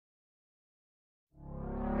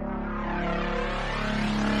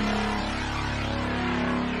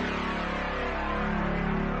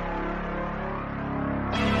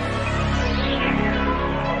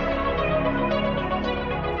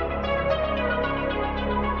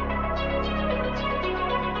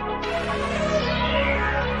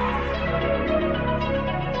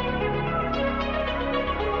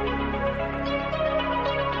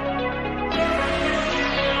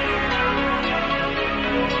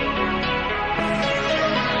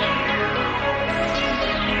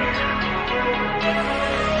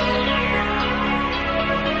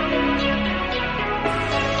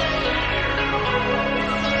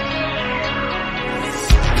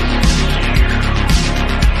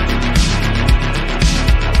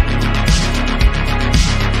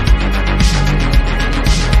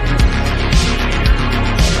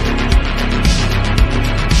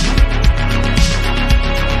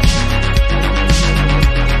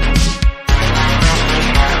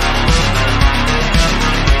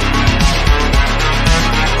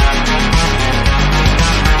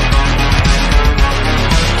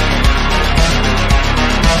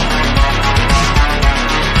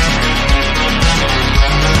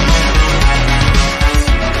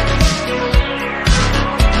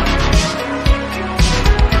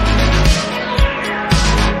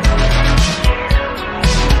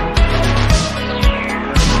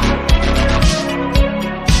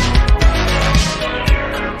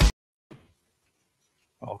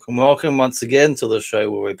Welcome, welcome once again to the show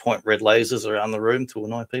where we point red lasers around the room to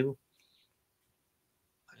annoy people.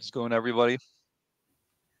 How's it going, everybody?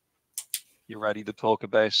 You ready to talk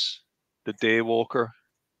about the Daywalker?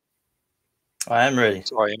 I am ready.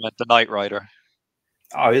 Sorry, I meant the Night Rider.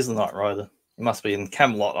 Oh, he's the Night Rider. He must be in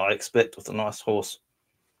Camelot, I expect, with a nice horse.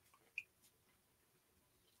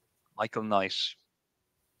 Michael Knight.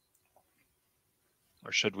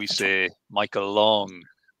 Or should we say Michael Long?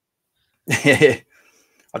 Yeah.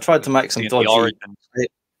 I tried to make some dodgy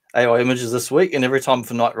AI images this week, and every time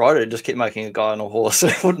for Night Rider, it just kept making a guy on a horse.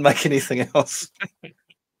 It wouldn't make anything else.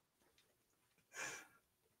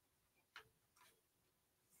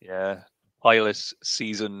 Yeah. Pilot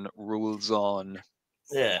season rules on.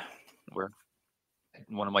 Yeah. We're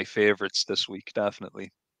one of my favorites this week,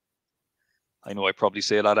 definitely. I know I probably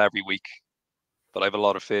say that every week, but I have a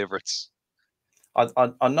lot of favorites.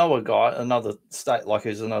 I know a guy, another state, like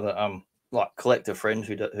who's another like collector friend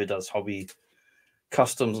who does hobby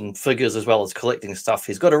customs and figures as well as collecting stuff.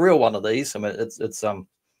 He's got a real one of these. I mean, it's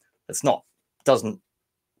not, doesn't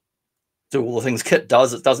do all the things Kit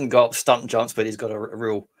does. It doesn't go up stunt jumps, but he's got a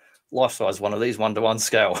real life size one of these, 1-to-1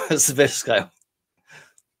 scale. It's the best scale.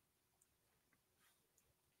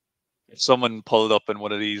 If someone pulled up in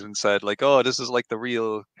one of these and said, like, "Oh, this is like the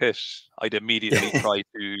real Kit," I'd immediately try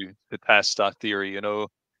to test that theory, you know.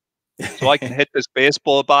 So I can hit this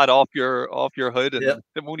baseball bat off your hood and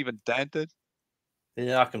it won't even dent it.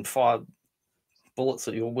 Yeah, I can fire bullets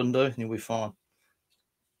at your window and you'll be fine.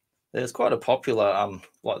 There's quite a popular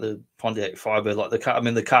like the Pontiac Firebird, like the car. I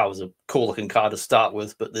mean, the car was a cool looking car to start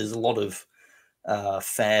with, but there's a lot of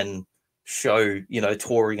fan show, you know,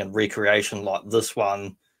 touring and recreation like this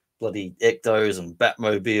one, bloody Ectos and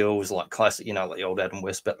Batmobiles, like classic, you know, like the old Adam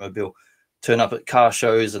West Batmobile, turn up at car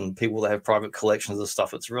shows and people that have private collections of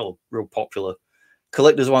stuff. It's real popular.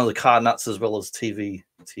 Collectors, one of the car nuts as well as TV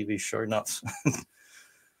show nuts.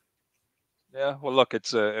 Yeah, well, look,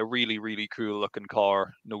 it's a really, really cool looking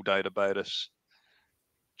car, no doubt about it.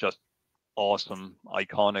 Just awesome,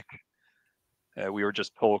 iconic. We were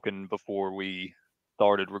just talking before we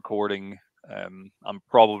started recording. I'm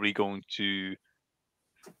probably going to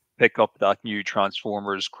pick up that new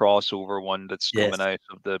Transformers crossover one that's coming out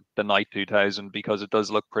of the Night 2000 because it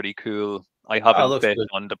does look pretty cool. I haven't bet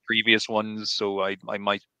on the previous ones, so I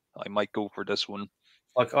might go for this one.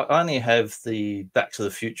 Like I only have the Back to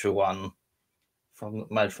the Future one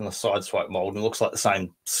made from the Sideswipe mold, and it looks like the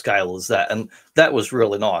same scale as that, and that was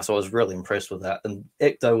really nice. I was really impressed with that. And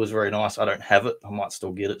Ecto was very nice. I don't have it. I might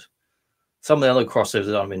still get it. Some of the other crossovers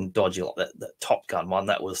that I've been dodgy, like that Top Gun one,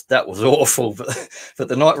 that was awful. But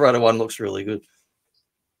the Knight Rider one looks really good.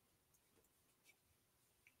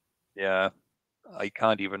 Yeah, I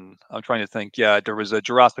can't even. I'm trying to think. Yeah, there was a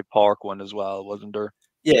Jurassic Park one as well, wasn't there?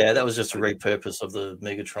 Yeah, that was just a repurpose of the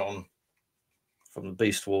Megatron from the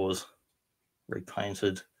Beast Wars,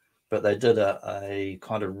 repainted. But they did a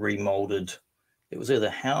kind of remolded. It was either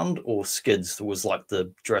Hound or Skids. It was like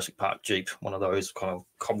the Jurassic Park Jeep, one of those kind of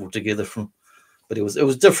cobbled together from. But it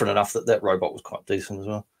was different enough that robot was quite decent as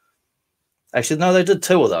well. Actually, no, they did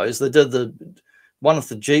two of those. They did the one with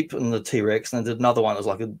the Jeep and the T-Rex, and they did another one that was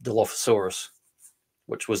like a Dilophosaurus,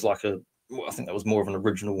 which was like I think that was more of an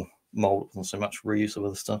original mold, not so much reuse of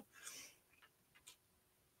other stuff.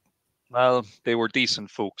 Well, they were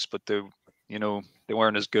decent folks, but they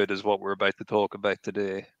weren't as good as what we're about to talk about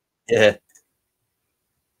today. Yeah.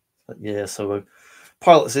 But yeah, so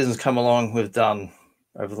pilot season's come along. We've done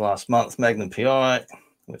over the last month Magnum PI.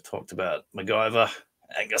 We've talked about MacGyver,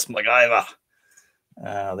 Angus MacGyver,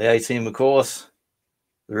 the A-Team, of course,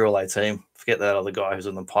 the real A-Team. Forget that other guy who's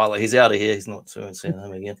in the pilot. He's out of here. He's not soon seeing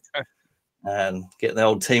him again. And getting the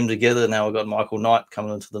old team together. Now we've got Michael Knight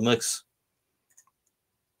coming into the mix.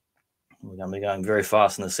 We're going to be going very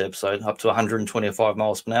fast in this episode, up to 125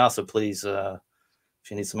 miles per hour. So please, if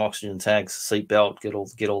you need some oxygen tanks, seatbelt, get all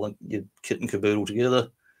your kit and caboodle together.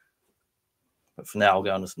 But for now, we'll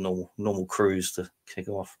go on this normal cruise to kick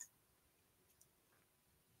off.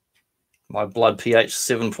 My blood pH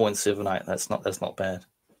 7.78. That's not bad.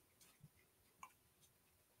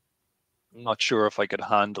 I'm not sure if I could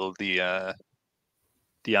handle the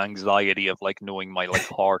anxiety of like knowing my like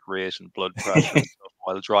heart rate and blood pressure and stuff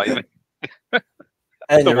while driving.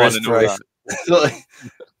 And your respiration.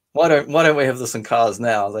 Why don't we have this in cars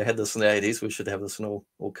now? They had this in the 80s. We should have this in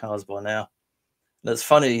all cars by now. And it's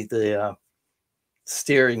funny, the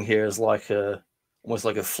steering here is like almost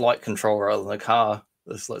like a flight control rather than a car.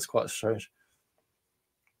 That's quite strange.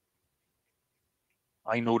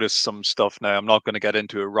 I noticed some stuff now. I'm not going to get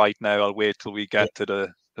into it right now. I'll wait till we get to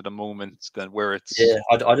the moment then where it's. Yeah,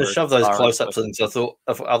 I just shove those close-ups in, so I thought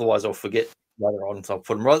otherwise I'll forget later on, so I'll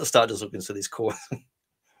put them right at the start just so we can see these cores.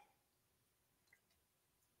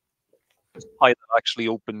 This pilot actually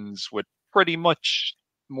opens with pretty much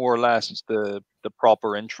more or less the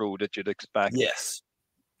proper intro that you'd expect. Yes.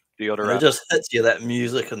 The other And it just hits you, that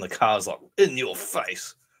music, and the car's like in your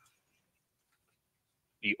face.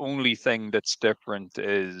 The only thing that's different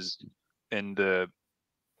is in the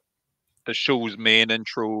show's main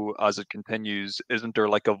intro as it continues, isn't there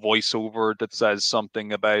like a voiceover that says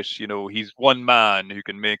something about, you know, he's one man who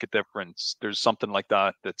can make a difference? There's something like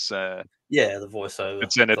that that's yeah, the voiceover.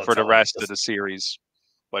 It's in it for the rest of the series,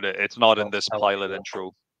 but it's not in this pilot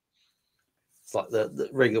intro. It's like the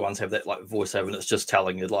regular ones have that like voiceover, and it's just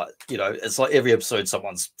telling you, like, you know, it's like every episode,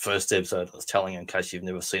 someone's first episode, it's telling you in case you've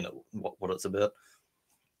never seen it what it's about.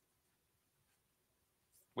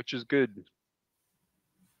 Which is good.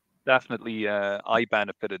 Definitely, I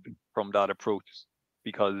benefited from that approach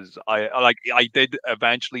because I did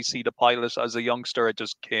eventually see the pilot as a youngster. It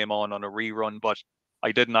just came on a rerun, but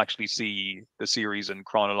I didn't actually see the series in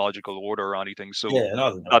chronological order or anything. So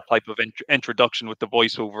yeah, that type of introduction with the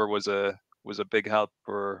voiceover was a big help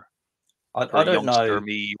for I don't youngster know.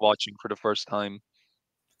 me watching for the first time.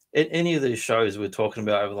 In any of these shows we're talking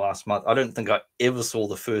about over the last month, I don't think I ever saw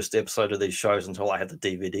the first episode of these shows until I had the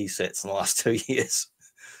DVD sets in the last 2 years.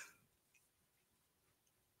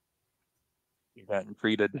 Getting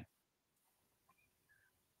treated.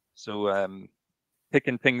 So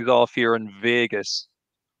picking things off here in Vegas,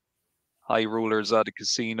 high rollers at a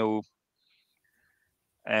casino.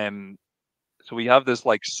 So we have this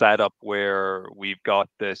like setup where we've got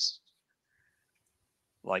this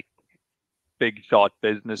like big shot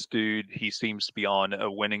business dude. He seems to be on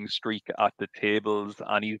a winning streak at the tables,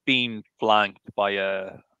 and he's being flanked by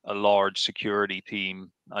a large security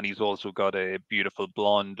team, and he's also got a beautiful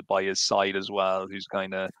blonde by his side as well, who's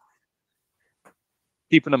kind of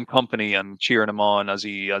keeping him company and cheering him on as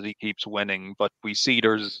he keeps winning. But we see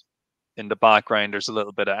there's in the background there's a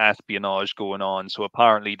little bit of espionage going on. So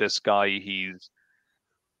apparently this guy, he's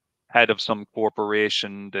head of some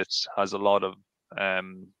corporation that has a lot of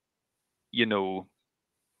you know,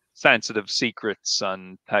 sensitive secrets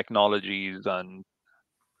and technologies and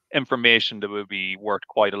information that would be worth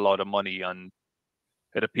quite a lot of money. And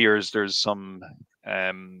it appears there's some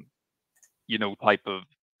you know, type of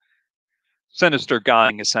sinister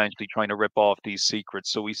gang essentially trying to rip off these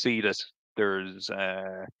secrets. So we see that there's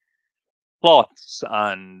plots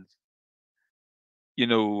and, you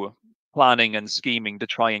know, planning and scheming to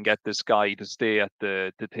try and get this guy to stay at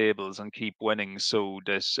the tables and keep winning, so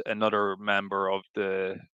this another member of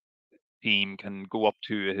the team can go up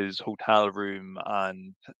to his hotel room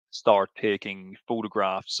and start taking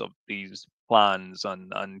photographs of these plans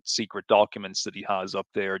and secret documents that he has up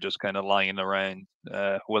there, just kind of lying around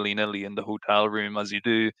willy-nilly in the hotel room as you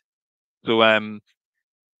do. So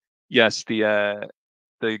yes,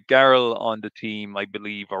 the girl on the team, I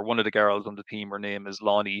believe, or one of the girls on the team, her name is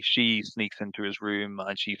Lonnie. She sneaks into his room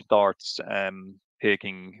and she starts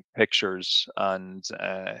taking pictures and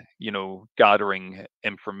you know, gathering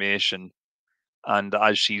information. And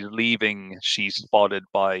as she's leaving, she's spotted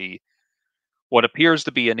by what appears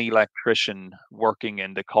to be an electrician working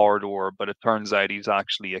in the corridor, but it turns out he's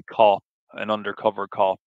actually a cop, an undercover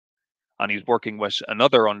cop, and he's working with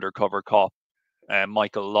another undercover cop,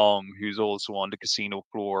 Michael Long, who's also on the casino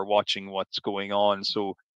floor watching what's going on.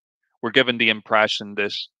 So we're given the impression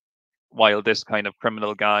that while this kind of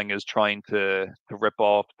criminal gang is trying to rip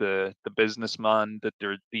off the businessman, that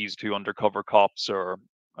these two undercover cops are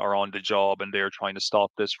on the job and they're trying to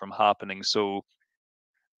stop this from happening. So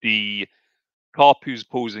the cop who's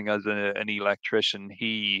posing as an electrician,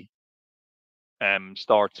 he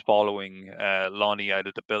starts following Lonnie out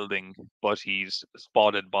of the building, but he's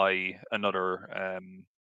spotted by another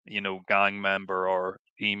you know, gang member or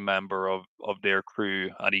team member of their crew,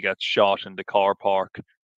 and he gets shot in the car park.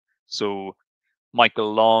 So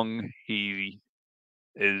Michael Long, he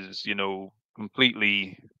is, you know,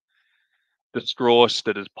 completely distraught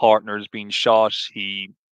that his partner's been shot.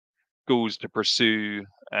 He goes to pursue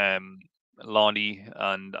um Lonnie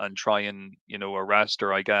and try and, you know, arrest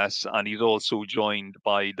her, I guess. And he's also joined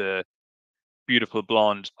by the beautiful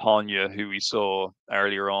blonde Tanya, who we saw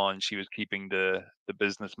earlier on. She was keeping the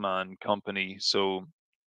businessman company. So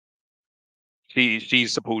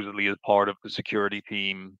she's supposedly as part of the security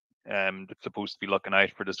team that's supposed to be looking out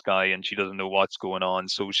for this guy, and she doesn't know what's going on.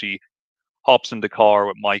 So she hops in the car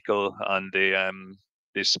with Michael and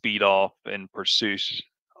they speed off in pursuit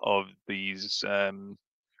of these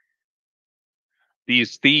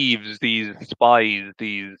thieves, these spies,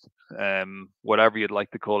 these whatever you'd like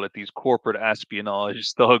to call it, these corporate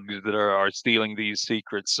espionage thugs that are stealing these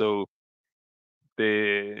secrets. So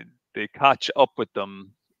they catch up with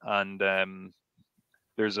them, and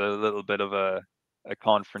there's a little bit of a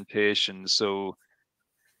confrontation. So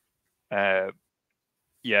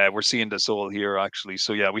yeah, we're seeing this all here actually.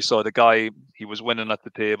 So yeah, we saw the guy, he was winning at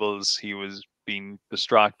the tables, he was being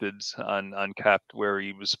distracted and kept where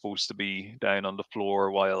he was supposed to be, down on the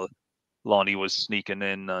floor, while Lonnie was sneaking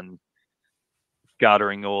in and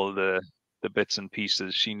gathering all the bits and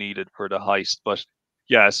pieces she needed for the heist. But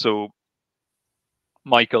yeah, so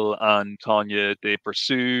Michael and Tanya, they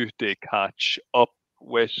pursue, they catch up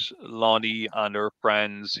with Lonnie and her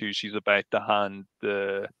friends who she's about to hand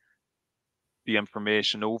the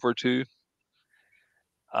information over to.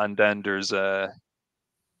 And then there's a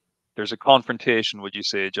confrontation, would you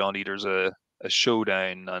say, Johnny? There's a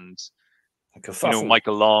showdown, and Kerfuffle.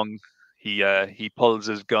 Michael Long, he pulls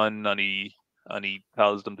his gun and he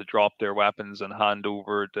tells them to drop their weapons and hand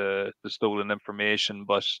over the stolen information.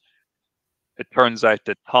 But it turns out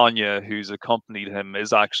that Tanya, who's accompanied him,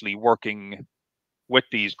 is actually working with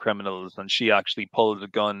these criminals, and she actually pulls a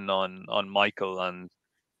gun on Michael, and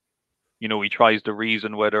he tries to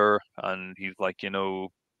reason with her, and he's like,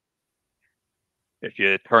 if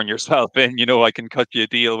you turn yourself in, I can cut you a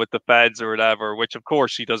deal with the feds or whatever, which of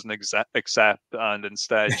course she doesn't accept. And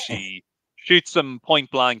instead she shoots him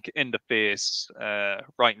point blank in the face,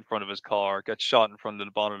 right in front of his car, gets shot in front of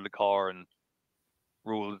the bonnet of the car and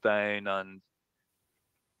rolls down. And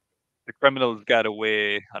the criminals get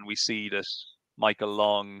away, and we see that Michael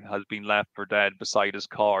Long has been left for dead beside his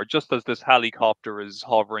car, just as this helicopter is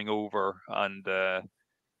hovering over. And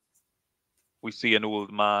we see an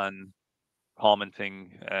old man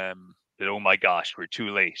commenting that, oh my gosh, we're too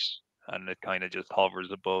late, and it kind of just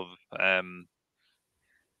hovers above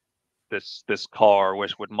this car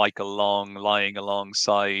with Michael Long lying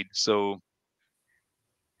alongside. So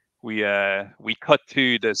we cut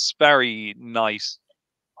to this very nice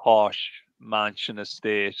posh mansion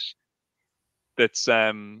estate that's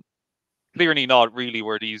clearly not really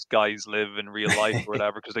where these guys live in real life or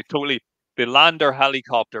whatever, because they land their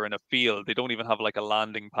helicopter in a field. They don't even have like a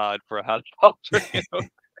landing pad for a helicopter.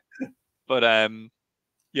 But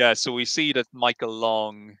yeah, so we see that Michael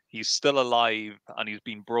Long, he's still alive, and he's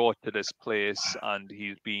been brought to this place, and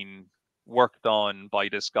he's been worked on by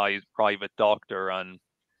this guy's private doctor, and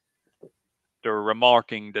they're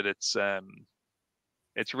remarking that it's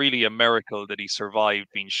really a miracle that he survived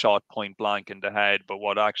being shot point blank in the head. But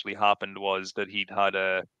what actually happened was that he'd had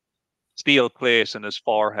a steel plate in his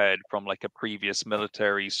forehead from like a previous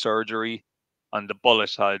military surgery, and the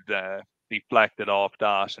bullet had deflected off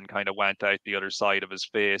that and kind of went out the other side of his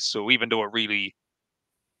face. So even though it really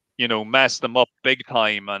messed him up big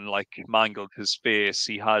time and like mangled his face,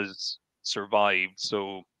 he has survived.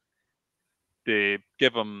 So they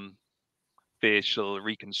give him facial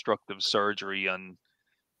reconstructive surgery and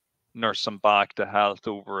nurse him back to health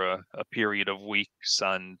over a period of weeks.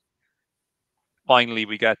 And finally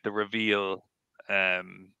we get the reveal,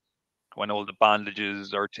 when all the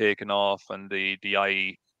bandages are taken off and the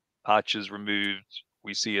eye patches removed.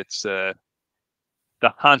 We see it's the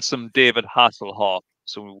handsome David Hasselhoff.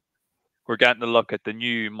 So we're getting a look at the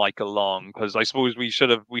new Michael Long, because I suppose we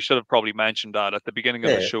should have probably mentioned that at the beginning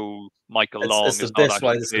of the Yeah, show. Michael it's Long the is not best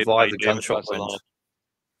way actually to played by survive the David gunshot wound. Hasselhoff.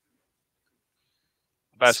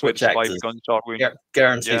 The best way to Switch survive actors. a gunshot wound.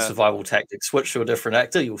 Guaranteed Yeah. survival tactic. Switch to a different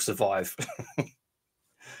actor, you'll survive.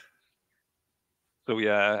 So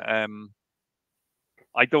yeah,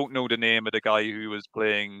 I don't know the name of the guy who was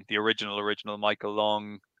playing the original Michael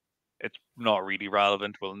Long. It's not really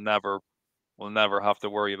relevant. We'll never have to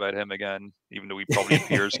worry about him again, even though he probably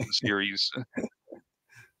appears in the series,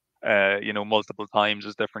 multiple times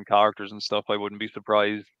as different characters and stuff. I wouldn't be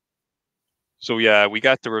surprised. So yeah, we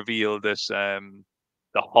got to reveal this. The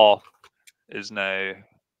Hoff is now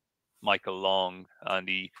Michael Long, and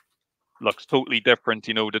he looks totally different.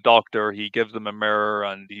 The doctor, he gives him a mirror,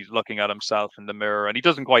 and he's looking at himself in the mirror, and he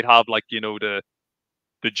doesn't quite have like the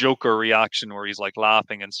Joker reaction where he's like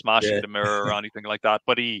laughing and smashing Yeah. the mirror or anything like that.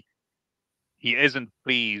 But he isn't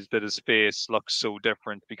pleased that his face looks so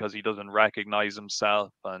different, because he doesn't recognize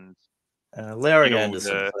himself. And Larry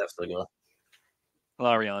Anderson, that's the guy.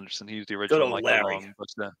 Larry Anderson, he's the Good original old Michael Larry. Long. But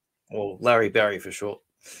Or Larry Barry for short.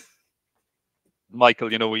 Michael,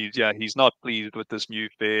 he's not pleased with this new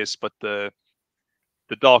face, but the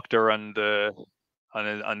doctor and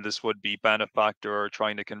this would-be benefactor are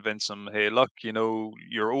trying to convince him, hey, look,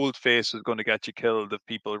 your old face is going to get you killed if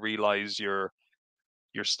people realize you're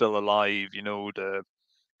still alive. The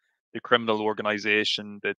criminal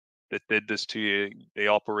organization that did this to you, they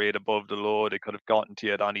operate above the law. They could have gotten to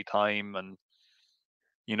you at any time. And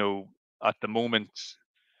at the moment,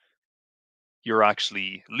 you're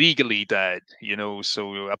actually legally dead, you know.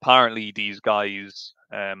 So apparently these guys,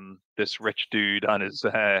 this rich dude and his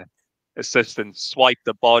assistant swiped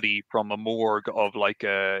the body from a morgue of like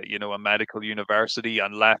a, you know, a medical university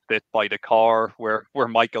and left it by the car where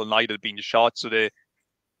Michael Knight had been shot. So they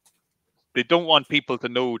don't want people to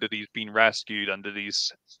know that he's been rescued and that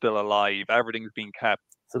he's still alive. Everything's been kept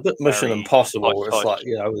It's a bit Mission very Impossible, hush where it's hush. like,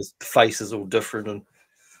 you know, his face is all different. And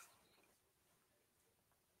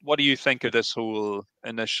What do you think of this whole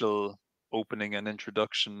initial opening and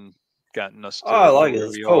introduction, getting us I to like it. where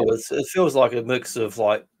It's we cool. are? It feels like a mix of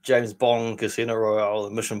like James Bond, Casino Royale,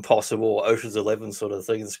 and Mission Impossible, or Ocean's 11 sort of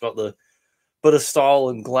thing. It's got the bit of style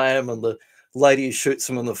and glam, and the lady who shoots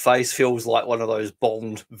him in the face feels like one of those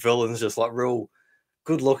Bond villains, just like real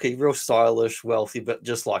good looking, real stylish, wealthy, but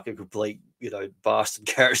just like a complete, you know, bastard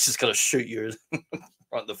character just gonna shoot you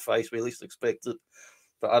right in the face. We least expect it.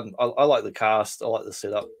 But I like the cast. I like the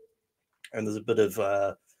setup, and there's a bit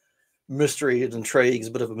of mystery and intrigue. He's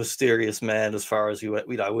a bit of a mysterious man as far as we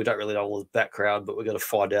know. We don't really know all his background, but we're going to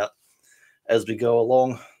find out as we go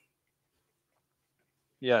along.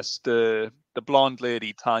 Yes, the blonde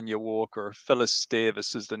lady Tanya Walker, Phyllis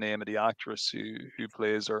Davis is the name of the actress who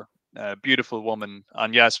plays her. Beautiful woman,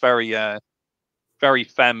 and yes, very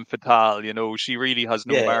femme fatale. You know, she really has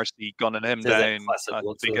no Yeah, mercy, gunning him there's that down classic at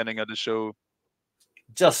look the to her. beginning of the show.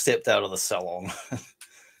 Just stepped out of the salon.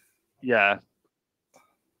 Yeah,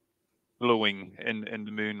 glowing in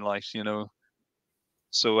the moonlight. You know,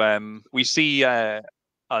 so we see as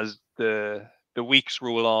the weeks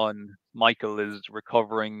roll on, Michael is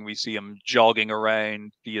recovering. We see him jogging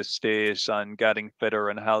around the estate and getting fitter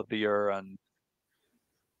and healthier. And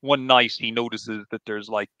one night he notices that there's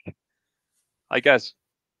like, I guess,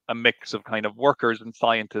 a mix of kind of workers and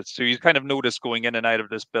scientists. So he's kind of noticed going in and out of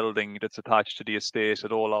this building that's attached to the estate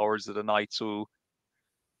at all hours of the night. So,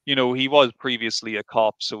 you know, he was previously a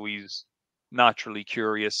cop, so he's naturally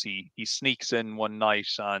curious. He sneaks in one night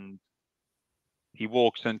and he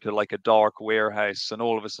walks into like a dark warehouse, and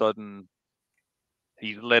all of a sudden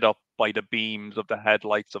he's lit up by the beams of the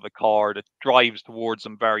headlights of a car that drives towards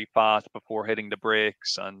him very fast before hitting the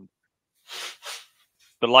brakes. And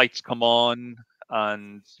the lights come on,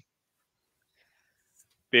 and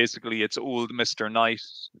basically it's old Mr.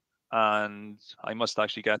 Nice. And I must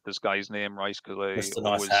actually get this guy's name right because I Mr.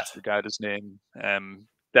 Nice always Hat. forget his name.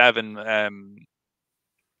 Devin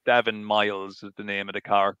Devin Miles is the name of the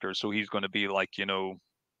character, so he's going to be like, you know,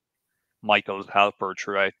 Michael's helper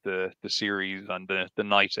throughout the series and the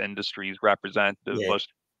Nice Industries representative. Yeah. But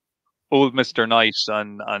old Mr. Nice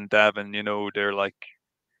and Devin, you know, they're like,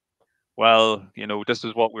 well, you know, this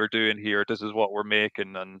is what we're doing here, this is what we're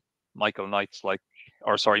making. And Michael Knight's like,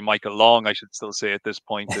 or sorry, Michael Long, I should still say at this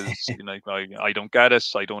point, is, you know, I don't get it.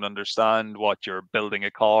 I don't understand what you're building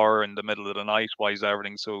a car in the middle of the night. Why is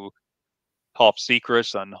everything so top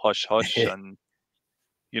secret and hush hush? And,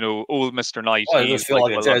 you know, old Mr. Knight, I he's just feel like,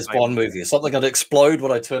 like a well, look, James Bond movie. Is something going to explode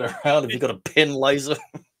when I turn around? Have you got a pin laser?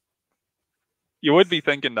 you would be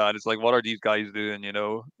thinking that it's like, what are these guys doing, you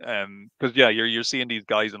know? Because yeah, you're seeing these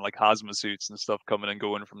guys in like hazmat suits and stuff coming and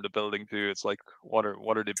going from the building too. It's like, what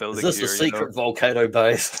are they Is building this a here, you know? secret volcano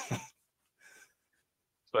base?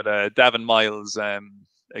 But Davin Miles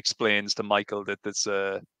explains to Michael that it's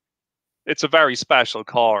a very special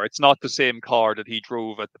car. It's not the same car that he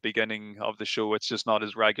drove at the beginning of the show. It's just not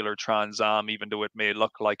his regular Trans Am, even though it may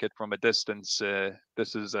look like it from a distance.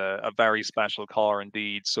 This is a very special car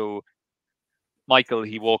indeed. So Michael,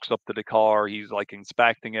 he walks up to the car, he's like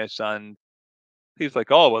inspecting it, and he's like,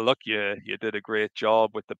 "Oh well, look, you did a great job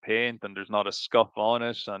with the paint, and there's not a scuff on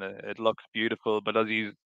it, and it looks beautiful." But as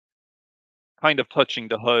he's kind of touching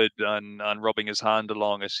the hood and rubbing his hand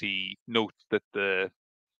along it, he notes that the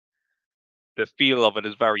feel of it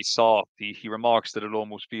is very soft. He remarks that it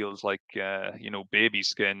almost feels like you know, baby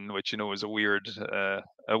skin, which, you know, is a weird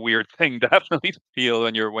thing definitely to feel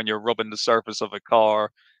when you're rubbing the surface of a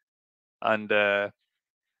car. And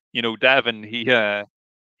you know, Devin,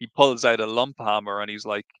 he pulls out a lump hammer and he's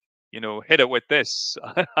like, you know, hit it with this.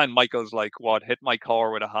 And Michael's like, what? Hit my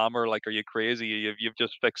car with a hammer? Like, are you crazy? You've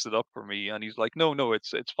just fixed it up for me. And he's like, no,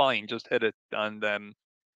 it's fine. Just hit it. And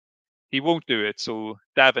he won't do it. So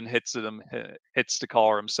Davin hits the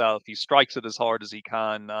car himself. He strikes it as hard as he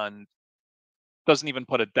can and doesn't even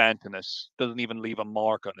put a dent in it. Doesn't even leave a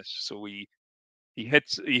mark on it. So he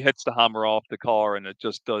hits the hammer off the car and it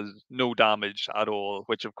just does no damage at all,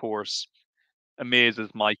 which of course amazes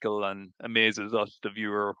Michael and amazes us, the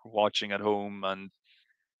viewer watching at home. And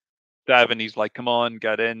Davin, he's like, come on,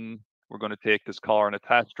 get in. We're going to take this car on a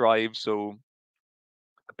test drive. So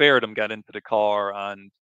the pair of them get into the car,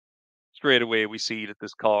 and straight away we see that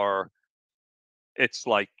this car it's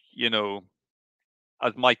like, you know,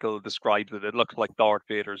 as Michael describes it, it looks like Darth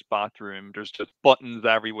Vader's bathroom. There's just buttons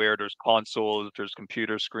everywhere. There's consoles. There's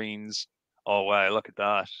computer screens. Oh wow! Look at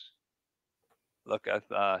that! Look at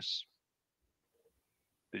that!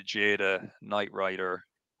 The Jada Knight Rider.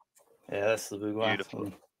 Yeah, that's the big one.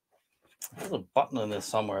 Beautiful. There's a button in there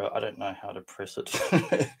somewhere. I don't know how to press it.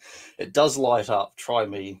 It does light up. Try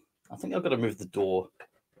me. I think I've got to move the door.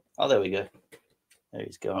 Oh, there we go. There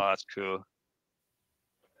he's going. Oh, that's cool.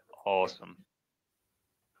 Awesome.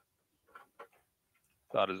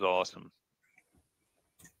 That is awesome.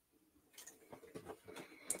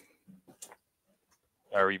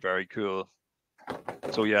 Very, very cool.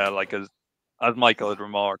 So yeah, like as Michael had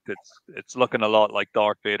remarked, it's looking a lot like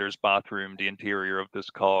Darth Vader's bathroom, the interior of this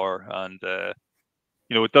car, and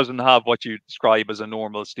you know, it doesn't have what you describe as a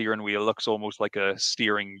normal steering wheel. It looks almost like a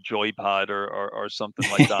steering joypad or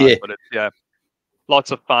something like that. Yeah. But it's, yeah,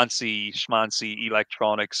 lots of fancy schmancy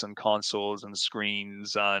electronics and consoles and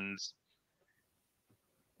screens. And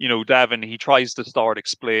you know, Devin, he tries to start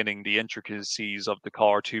explaining the intricacies of the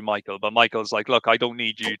car to Michael, but Michael's like, look, I don't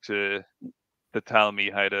need you to tell me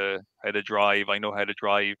how to drive. I know how to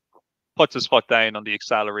drive. Puts his foot down on the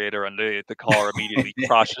accelerator, and the car immediately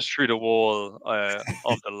crashes through the wall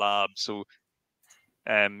of the lab. So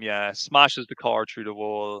yeah, smashes the car through the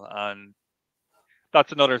wall. And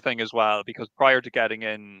that's another thing as well, because prior to getting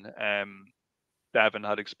in, Devin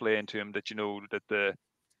had explained to him that, you know, that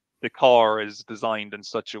the car is designed in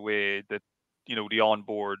such a way that, you know, the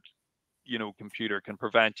onboard, you know, computer can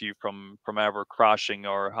prevent you from ever crashing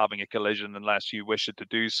or having a collision unless you wish it to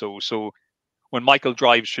do so. So when Michael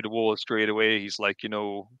drives through the wall straight away, he's like, you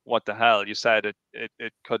know, what the hell? You said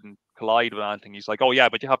it couldn't collide with anything. He's like, oh yeah,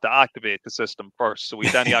 but you have to activate the system first. So he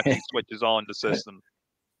actually switches on the system.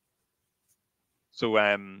 So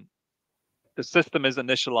the system is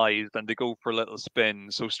initialized and they go for a little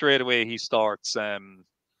spin. So straight away he starts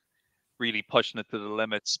really pushing it to the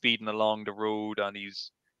limit, speeding along the road, and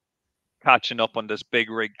he's catching up on this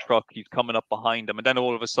big rig truck. He's coming up behind him, and then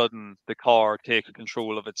all of a sudden the car takes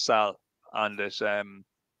control of itself, and it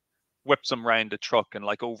whips him round the truck and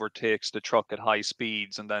like overtakes the truck at high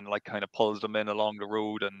speeds, and then like kind of pulls them in along the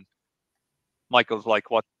road. And Michael's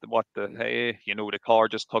like, what the hey, you know, the car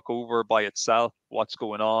just took over by itself. What's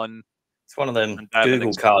going on? It's one of them And Devin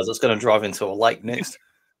Google cars that's going to drive into a lake next.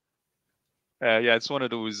 yeah, it's one of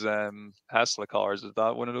those Tesla cars. Is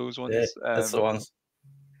that one of those ones? Yeah, that's the ones.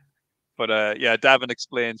 But yeah, Devin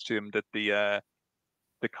explains to him that the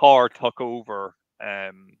car took over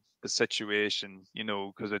the situation, you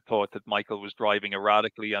know, because it thought that Michael was driving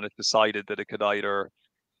erratically, and it decided that it could either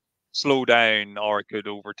slow down or it could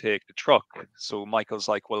overtake the truck. So Michael's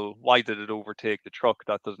like, well, why did it overtake the truck?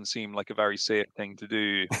 That doesn't seem like a very safe thing to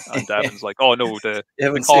do. And Devin's like, oh no, you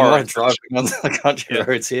haven't car seen my driving on the country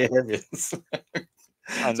roads here, have you?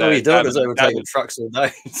 And so all you're doing is overtaking trucks all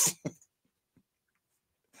day.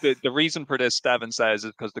 The reason for this, Devin says,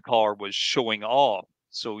 is because the car was showing off.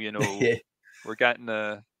 So, you know, Yeah. we're getting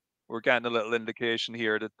a little indication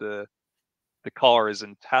here that the car is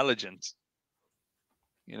intelligent.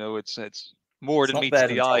 You know, it's more It's than not meets bad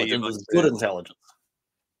the eye. intelligence, it's good intelligence.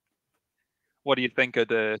 What do you think of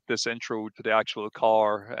this intro to the actual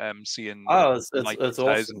car? Seeing it's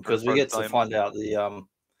awesome because we get to find out the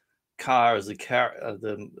car as a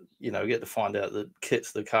character. You know, we get to find out that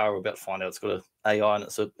Kit's the car. We're about to find out it's got an AI and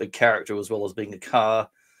it's a character as well as being a car.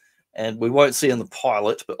 And we won't see in the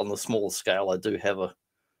pilot, but on the smaller scale, I do have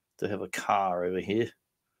a car over here.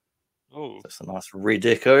 Oh, that's a nice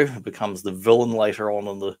redeco. It becomes the villain later on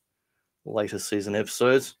in the later season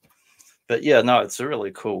episodes. But yeah, no, it's a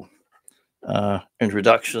really cool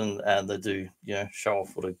introduction, and they do, you know, show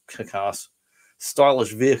off what a kick-ass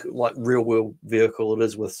stylish vehicle, like real world vehicle it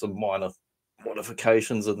is, with some minor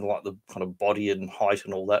modifications and like the kind of body and height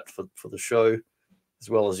and all that for the show, as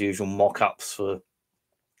well as usual mock-ups for,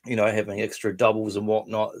 you know, having extra doubles and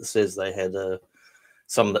whatnot. It says they had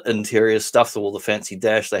some of the interior stuff, so all the fancy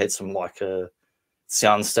dash, they had some like a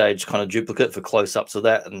soundstage kind of duplicate for close-ups of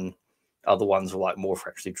that, and other ones were like more for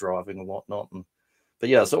actually driving and whatnot. But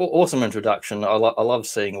yeah, it's an awesome introduction. I love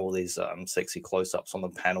seeing all these sexy close-ups on the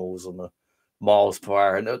panels and the miles per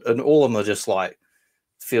hour, and all of them are just like,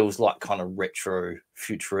 feels like kind of retro,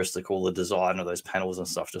 futuristic. All the design of those panels and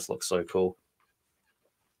stuff just looks so cool.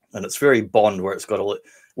 And it's very Bond, where it's got a,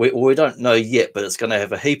 we don't know yet, but it's going to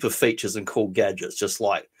have a heap of features and cool gadgets. Just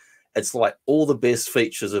like, it's like all the best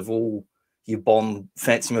features of all your Bond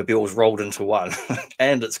fancy mobiles rolled into one,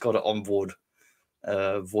 and it's got an onboard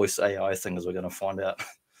voice AI thing, as we're going to find out.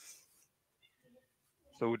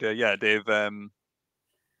 So yeah, they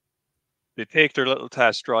take their little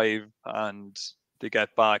test drive, and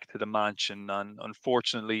get back to the mansion. And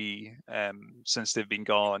unfortunately, since they've been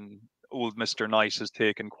gone, old Mr. Nice has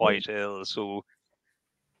taken quite ill. So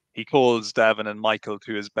he calls Devon and Michael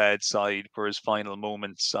to his bedside for his final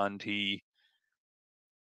moments, and he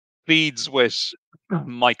pleads with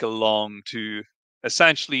Michael Long to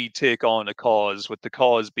essentially take on a cause, with the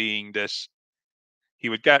cause being that he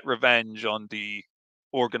would get revenge on the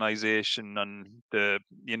organization and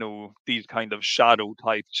these kind of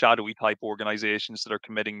shadowy type organizations that are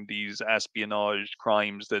committing these espionage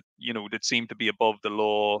crimes that that seem to be above the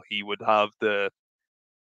law. He would have the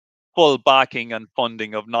full backing and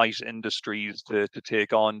funding of Knight Industries to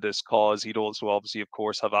take on this cause. He'd also obviously, of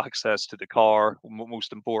course, have access to the car,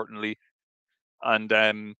 most importantly.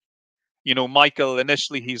 And Michael,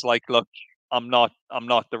 initially he's like, look, I'm not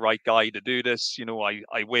the right guy to do this.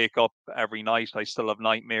 I wake up every night, I still have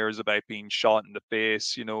nightmares about being shot in the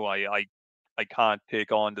face. I can't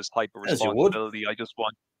take on this type of As you would. responsibility.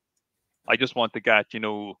 I just want to get,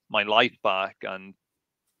 my life back. And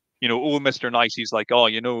old Mr. Nice, he's like, oh,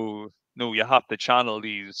 no, you have to channel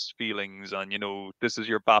these feelings, and this is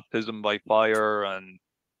your baptism by fire, and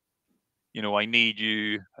I need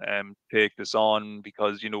you take this on,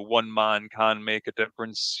 because one man can make a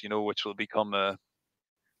difference, which will become a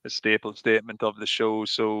staple statement of the show.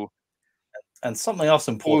 So And something else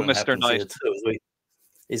old important Mr. happens Nice, here too.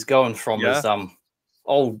 He's going from yeah, his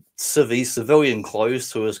old civilian clothes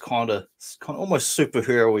to his kind of almost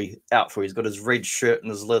superhero-y outfit. He's got his red shirt and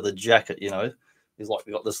his leather jacket. He's like,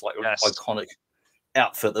 we got this like yes, iconic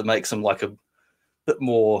outfit that makes him like a bit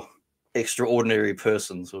more extraordinary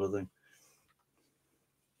person, sort of thing.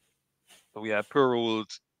 so yeah, poor old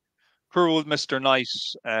Mr.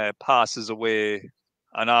 Nice passes away.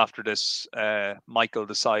 And after this, Michael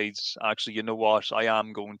decides, actually, you know what, I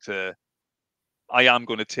am going to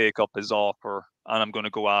take up his offer, and I'm going to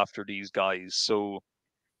go after these guys. So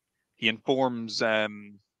he informs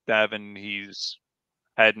Devon he's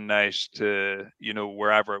heading out to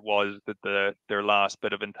wherever it was that their last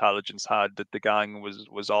bit of intelligence had, that the gang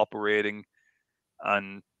was operating.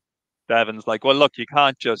 And Devon's like, well, look, you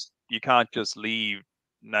can't just leave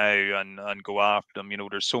now and go after them.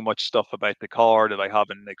 There's so much stuff about the car that I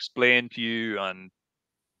haven't explained to you. And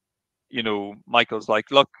Michael's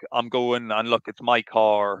like, look, I'm going, and look, it's my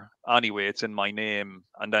car anyway, it's in my name.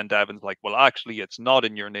 And then Devon's like, well, actually, it's not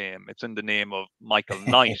in your name. It's in the name of Michael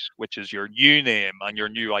Knight, which is your new name and your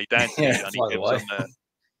new identity. Yeah, And by the way.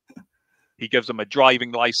 he gives him a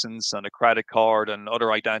driving license and a credit card and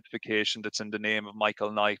other identification that's in the name of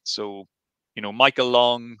Michael Knight. So, Michael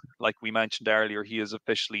Long, like we mentioned earlier, he is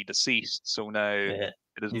officially deceased. So now Yeah,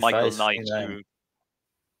 it is new Michael face, Knight new name. who,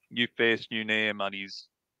 new face, new name, and he's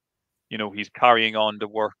carrying on the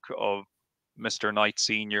work of Mr. Knight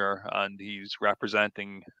Senior, and he's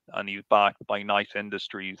representing, and he's backed by Knight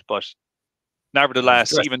Industries. But And he's nevertheless,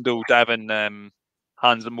 dressed. even though Devon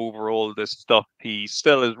hands him over all this stuff, he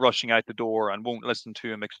still is rushing out the door and won't listen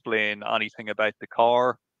to him explain anything about the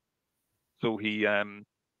car. So he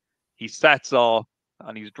sets off,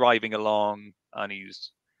 and he's driving along, and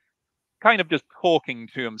he's kind of just talking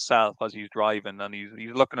to himself as he's driving, and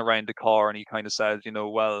he's looking around the car, and he kind of says,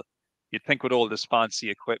 well, you'd think with all this fancy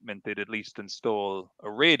equipment they'd at least install a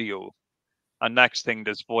radio. And next thing,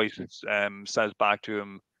 this voice says back to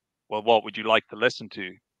him, well, what would you like to listen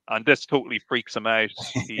to? And this totally freaks him out.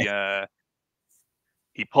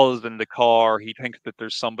 He pulls in the car. He thinks that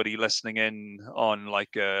there's somebody listening in on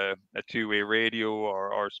like a two-way radio,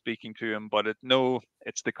 or speaking to him, but no,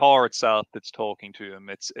 it's the car itself that's talking to him.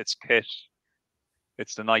 It's Kit.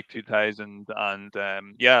 It's the Night 2000, and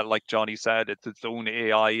yeah, like Johnny said, it's its own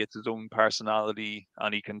AI, it's its own personality,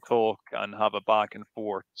 and he can talk and have a back and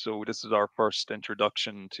forth. So this is our first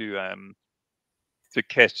introduction to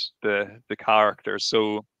Kit, the character.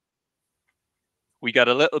 So we get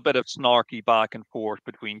a little bit of snarky back and forth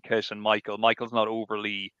between Kit and Michael. Michael's not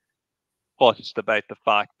overly fussed about the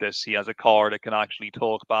fact that he has a car that can actually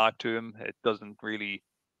talk back to him. It doesn't really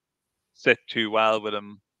sit too well with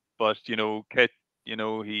him. But Kit,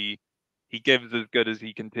 he gives as good as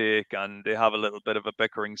he can take, and they have a little bit of a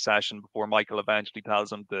bickering session before Michael eventually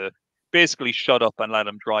tells him to basically shut up and let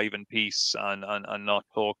him drive in peace, and not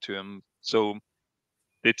talk to him. So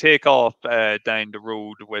they take off down the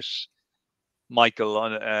road with Michael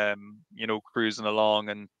on cruising along,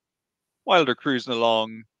 and while they're cruising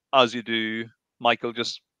along, as you do, Michael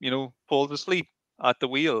just falls asleep at the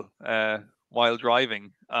wheel while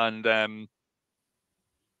driving. And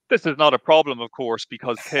this is not a problem, of course,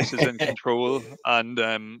 because Kit is in control,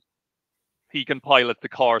 and he can pilot the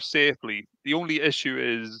car safely. The only issue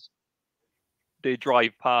is they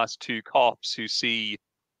drive past two cops who see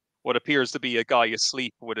what appears to be a guy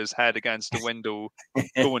asleep with his head against a window,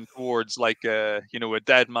 going towards like a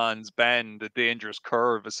dead man's bend, a dangerous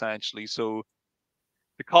curve essentially. So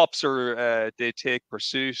the cops are they take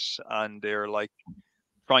pursuit, and they're like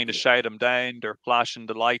trying to shout him down. They're flashing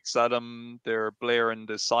the lights at him. They're blaring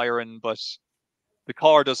the siren, but the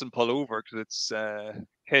car doesn't pull over because it's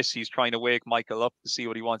Kiss. He's trying to wake Michael up to see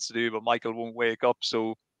what he wants to do, but Michael won't wake up.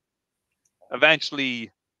 So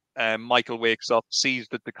eventually, Michael wakes up, sees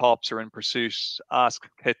that the cops are in pursuit, asks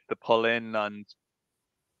Kit to pull in, and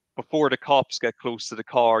before the cops get close to the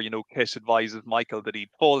car, Kit advises Michael that he'd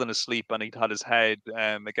fallen asleep and he'd had his head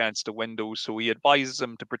against a window. So he advises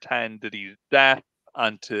him to pretend that he's deaf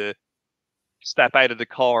and to step out of the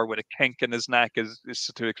car with a kink in his neck is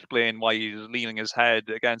to explain why he's leaning his head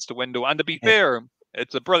against the window. And to be fair,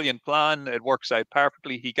 it's a brilliant plan. It works out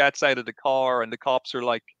perfectly. He gets out of the car and the cops are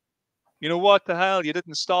like, what the hell? You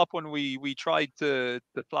didn't stop when we tried to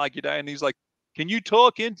flag you down. And he's like, can you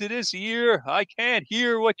talk into this ear? I can't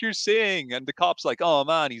hear what you're saying. And the cop's like, oh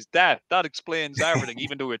man, he's deaf. That explains everything,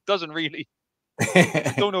 even though it doesn't really.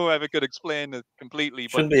 I don't know if it could explain it completely.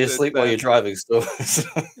 Shouldn't but be asleep while you're driving still.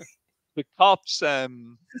 The cops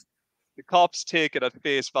take it at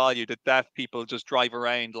face value that deaf people just drive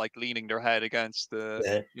around like leaning their head against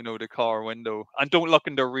the the car window, and don't look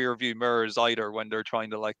in their rear view mirrors either when they're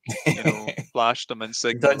trying to like flash them and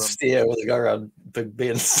signal Don't them. steer when they go around big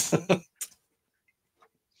bends.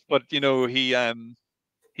 But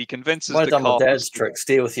he convinces Might the have done my cops. dad's trick: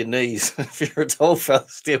 steer with your knees. If you're a tall fella,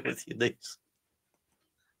 steer with your knees.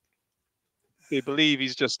 They believe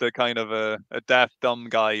he's just a kind of a deaf, dumb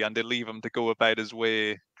guy, and they leave him to go about his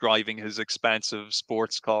way driving his expensive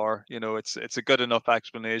sports car. It's a good enough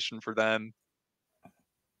explanation for them.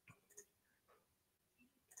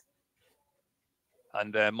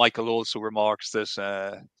 And Michael also remarks this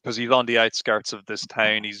because he's on the outskirts of this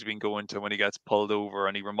town he's been going to when he gets pulled over,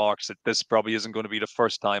 and he remarks that this probably isn't going to be the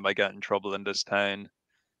first time I get in trouble in this town.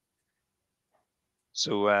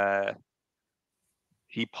 So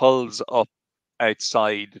he pulls up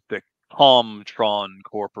outside the Comtron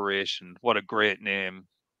Corporation. What a great name.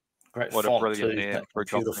 Great what font a brilliant too, name for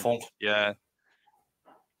computer government. font. Yeah.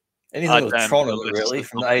 Anything with Tron in the it, list really, of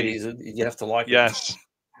from the companies. 80s, you have to like it. Yes.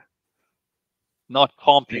 Not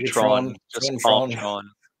Computron, Megatron, just Tron. Comptron.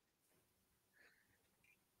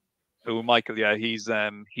 So Michael, yeah, he's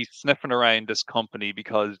sniffing around this company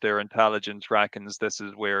because their intelligence reckons this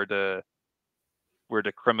is where the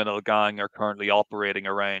criminal gang are currently operating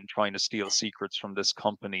around, trying to steal secrets from this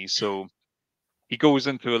company. So he goes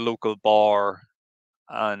into a local bar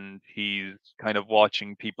and he's kind of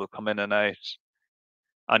watching people come in and out,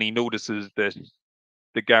 and he notices that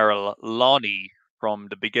the girl Lonnie from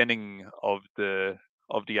the beginning of the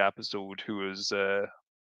episode, who is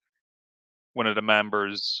one of the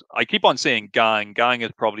members. I keep on saying gang. Gang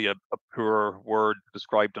is probably a poor word to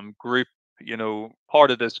describe them. Group,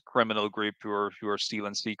 part of this criminal group who are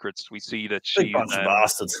stealing secrets. We see that Big she's bunch of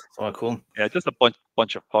bastards. That's what I call them. yeah, just a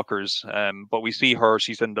bunch of fuckers. But we see her.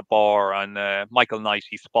 She's in the bar, and Michael Knight,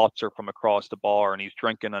 he spots her from across the bar, and he's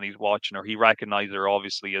drinking and he's watching her. He recognizes her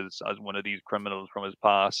obviously as one of these criminals from his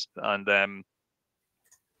past, and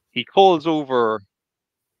he calls over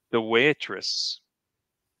the waitress.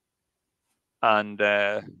 And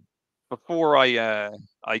before I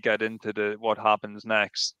get into what happens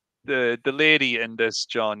next, the lady in this,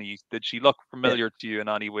 Johnny, did she look familiar to you in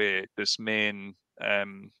any way? This main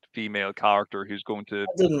female character who's going to I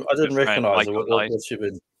didn't befriend recognize her. Michael Knight. What's she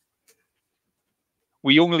been?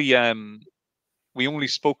 We only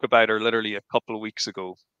spoke about her literally a couple of weeks ago.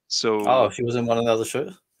 Oh, So she was in one of the other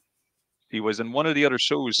shows? she was in one of the other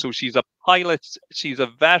shows. So she's a pilot. She's a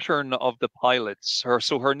veteran of the pilots.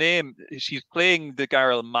 Her name, she's playing the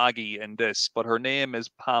girl Maggie in this, but her name is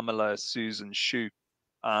Pamela Susan Shoup.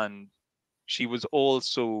 And she was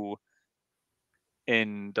also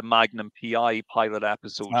in the Magnum PI pilot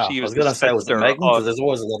episode. Oh, She I was was the going to say, was it sister Magnum? of, Because there's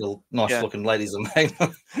always a lot of nice looking ladies in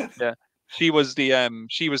Magnum. yeah. She was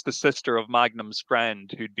the sister of Magnum's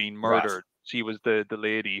friend who'd been murdered. Right. She was the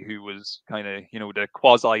lady who was kind of, the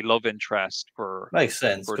quasi love interest for. Makes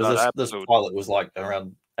sense, because this pilot was like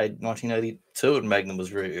around 1982, and Magnum was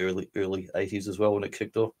very early 80s as well when it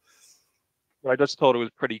kicked off. I just thought it was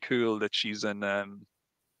pretty cool that she's in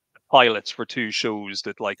pilots for two shows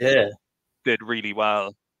that did really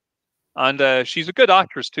well. And she's a good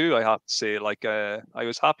actress too, I have to say. I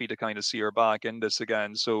was happy to kind of see her back in this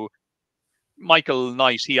again. So Michael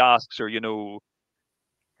Knight, he asks her,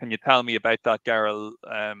 can you tell me about that girl,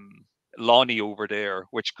 Lonnie over there,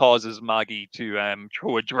 which causes Maggie to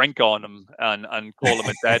throw a drink on him and call him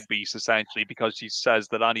a deadbeat, essentially, because she says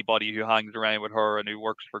that anybody who hangs around with her and who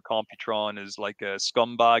works for Computron is like a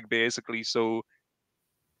scumbag, basically. So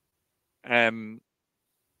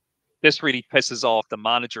this really pisses off the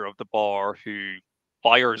manager of the bar, who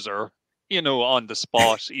fires her, on the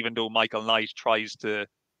spot, even though Michael Knight tries to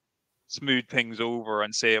smooth things over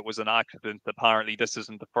and say it was an accident. Apparently, this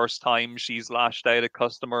isn't the first time she's lashed out at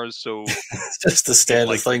customers. So It's just the he's standard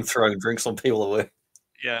like, thing, throwing drinks on people away.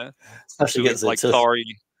 yeah. Especially So gets he's their like,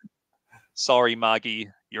 tip. sorry, Maggie,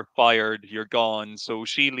 you're fired, you're gone. So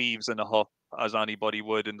she leaves in a huff, as anybody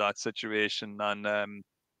would in that situation. And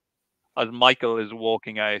as Michael is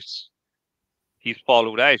walking out, he's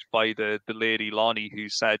followed out by the lady Lonnie, who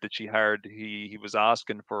said that she heard he was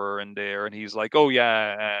asking for her in there, and he's like, oh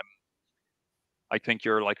yeah, I think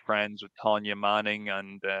you're like friends with Tanya Manning,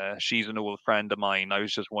 and she's an old friend of mine. I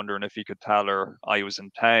was just wondering if you could tell her I was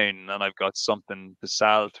in town and I've got something to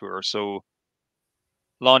sell to her. So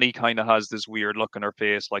Lonnie kind of has this weird look on her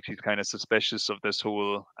face, like she's kind of suspicious of this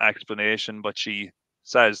whole explanation, but she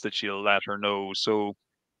says that she'll let her know. So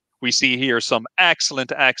we see here some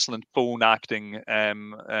excellent, excellent phone acting.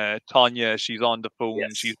 Tanya, she's on the phone.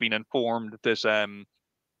 She's Yes. been informed that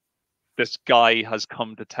this guy has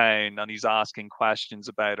come to town and he's asking questions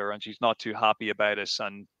about her, and she's not too happy about it.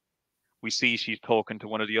 And we see she's talking to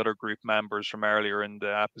one of the other group members from earlier in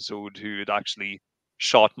the episode, who had actually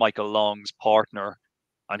shot Michael Long's partner.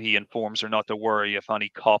 And he informs her not to worry, if any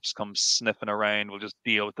cops come sniffing around, we'll just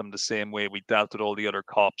deal with them the same way we dealt with all the other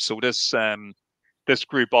cops. So this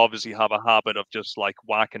group obviously have a habit of just like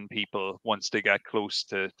whacking people once they get close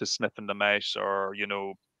to sniffing them out, or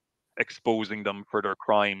exposing them for their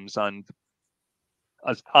crimes. And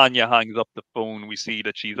as Tanya hangs up the phone, we see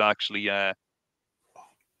that she's actually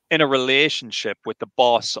in a relationship with the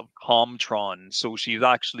boss of Comtron. So she's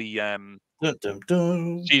actually Dun, dun,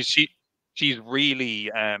 dun. she's really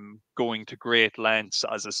going to great lengths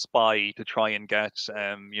as a spy to try and get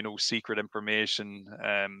secret information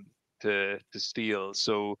to steal.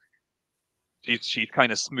 So she's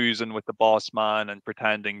kind of smoozing with the boss man and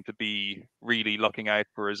pretending to be really looking out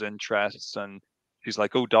for his interests. And she's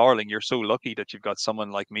like, oh darling, you're so lucky that you've got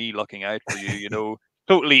someone like me looking out for you,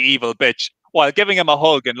 totally evil bitch, while giving him a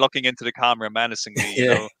hug and looking into the camera menacingly.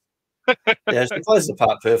 Yeah. Yeah, she plays the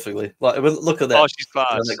part perfectly. Like, look at that, Oh, she's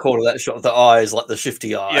class. that corner, that shot of the eyes, like the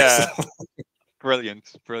shifty eyes. Yeah, brilliant.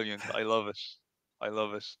 I love it.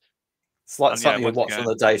 It's like And yeah, something you once watch on again,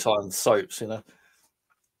 the daytime soaps,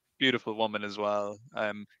 beautiful woman as well.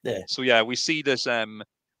 Yeah. So yeah, we see this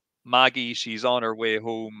Maggie, she's on her way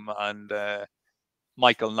home, and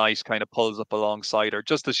Michael Knight kind of pulls up alongside her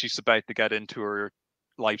just as she's about to get into her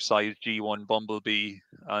life-size G1 Bumblebee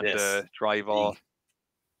and Yes. drive off.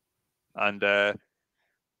 And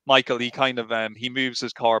Michael, he kind of he moves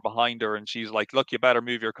his car behind her, and she's like, "Look, you better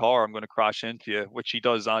move your car. I'm going to crash into you." Which she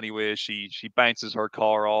does anyway. She bounces her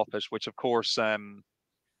car off it, which of course,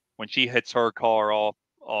 when she hits her car off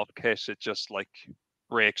Kiss, it just like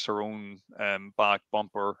breaks her own back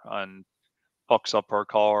bumper and fucks up her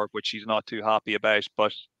car, which she's not too happy about.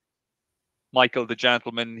 But Michael, the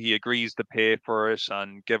gentleman, he agrees to pay for it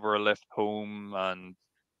and give her a lift home. And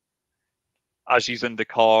as she's in the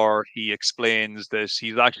car, he explains that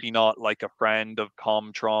he's actually not like a friend of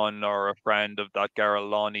Comtron or a friend of that girl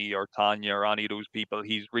Lonnie or Tanya or any of those people.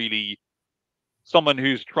 He's really someone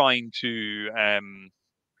who's trying to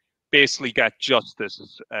basically get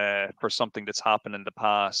justice for something that's happened in the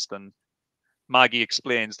past. And Maggie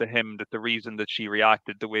explains to him that the reason that she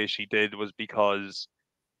reacted the way she did was because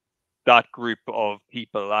that group of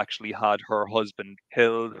people actually had her husband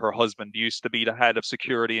killed. Her husband used to be the head of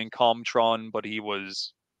security in Comtron, but he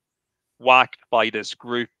was whacked by this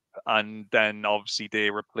group. And then obviously they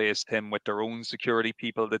replaced him with their own security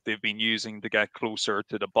people that they've been using to get closer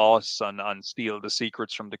to the boss and steal the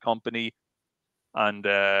secrets from the company. And,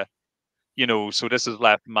 so this has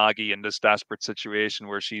left Maggie in this desperate situation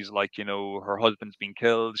where she's like, her husband's been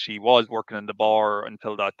killed. She was working in the bar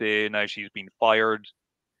until that day. Now she's been fired.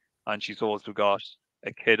 And she's also got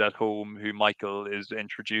a kid at home who Michael is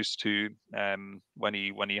introduced to when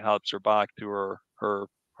he helps her back to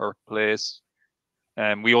her place.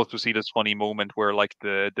 We also see this funny moment where like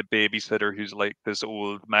the babysitter, who's like this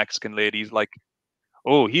old Mexican lady's like,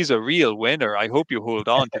 "Oh, he's a real winner. I hope you hold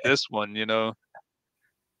on to this one."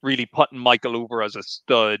 Really putting Michael over as a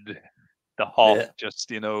stud. The Hoff Yeah.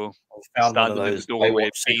 just I found one of standing in the those doorway Baywatch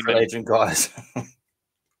secret beaming. agent guys.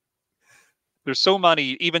 There's so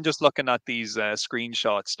many, even just looking at these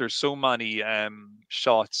screenshots, there's so many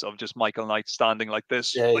shots of just Michael Knight standing like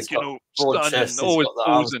this, Yeah, he's like, got broad standing, chest, he's always got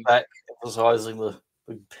the arms posing. back. emphasizing the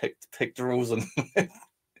pectorals and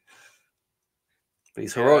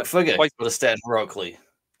his heroic figure. Quite, but a stand heroically,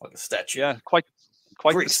 like a statue. Yeah, quite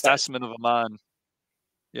Greek the specimen of a man.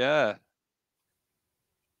 Yeah.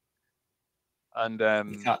 And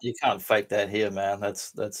you can't fake that hair, man.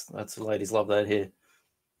 That's the ladies love that hair.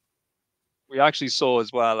 we actually saw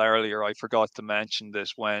as well earlier, I forgot to mention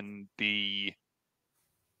this, when the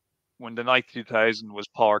Night 2000 was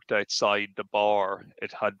parked outside the bar,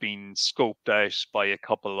 it had been scoped out by a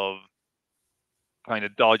couple of kind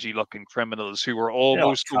of dodgy looking criminals who were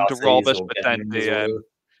almost going to rob it, but then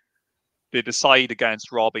they decide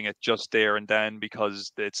against robbing it just there and then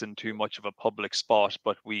because it's in too much of a public spot.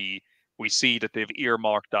 But we see that they've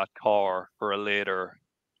earmarked that car for a later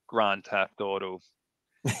Grand Theft Auto.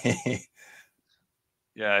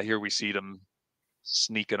 Yeah, here we see them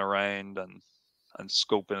sneaking around and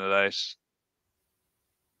scoping it out,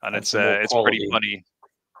 and it's pretty funny.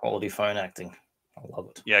 Quality phone acting, I love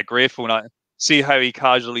it. Yeah, great phone. See how he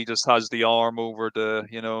casually just has the arm over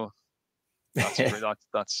the, that's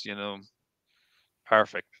that's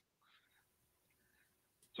perfect.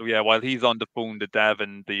 So yeah, while he's on the phone to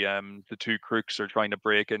Devin, the two crooks are trying to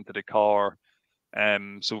break into the car.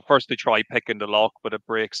 So first they try picking the lock, but it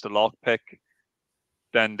breaks the lock pick.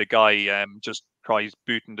 Then the guy just tries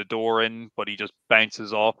booting the door in, but he just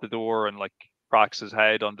bounces off the door and like cracks his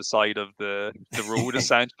head on the side of the road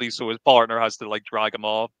essentially. So his partner has to like drag him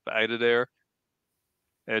off out of there.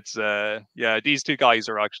 It's these two guys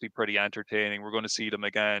are actually pretty entertaining. We're going to see them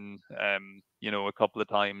again, a couple of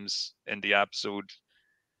times in the episode.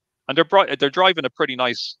 And they're driving a pretty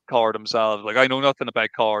nice car themselves. Like, I know nothing about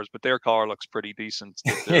cars, but their car looks pretty decent.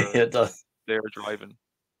 It does. They're driving.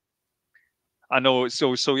 I know.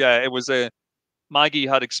 So yeah, it was Maggie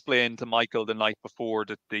had explained to Michael the night before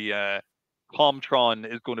that the Comtron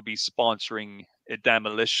is going to be sponsoring a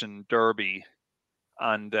demolition derby,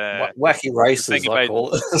 and wacky races, I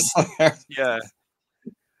call it. Yeah.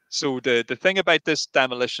 So the thing about this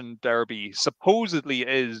demolition derby supposedly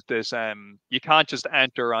is this: you can't just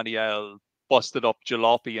enter any busted up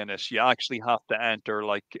jalopy in it. You actually have to enter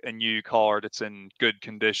like a new car that's in good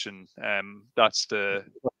condition. That's the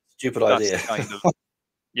stupid idea. Kind of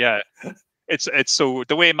It's so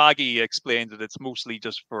the way Maggie explains it, it's mostly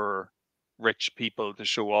just for rich people to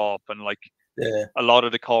show off, and like a lot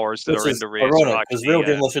of the cars that are in the race are actually, because real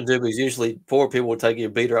demolition derbies usually poor people taking a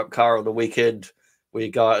beater up car on the weekend where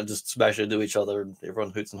you go out and just smash into each other and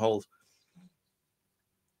everyone hoots and hollers.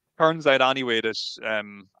 Turns out anyway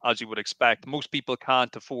that as you would expect, most people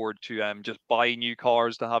can't afford to just buy new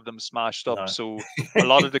cars to have them smashed up. No. So a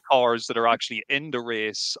lot of the cars that are actually in the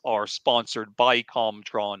race are sponsored by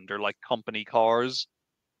Comtron. They're like company cars.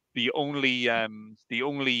 The only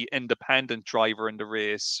independent driver in the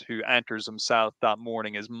race who enters himself that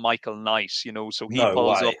morning is Michael Knight, so he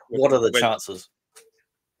pulls up. What are the chances?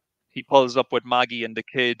 He pulls up with Maggie and the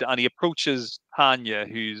kid, and he approaches Tanya,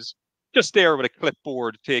 who's just there with a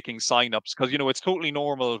clipboard taking signups, because it's totally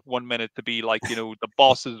normal 1 minute to be like the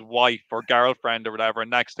boss's wife or girlfriend or whatever, and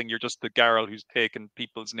next thing you're just the girl who's taking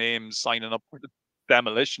people's names, signing up for the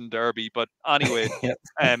demolition derby. But anyway,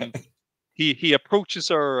 he approaches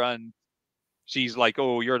her and she's like,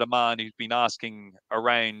 "Oh, you're the man who's been asking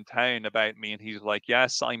around town about me." And he's like,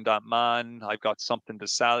 "Yes, I'm that man. I've got something to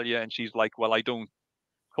sell you." And she's like, "Well, I don't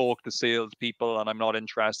talk to salespeople and I'm not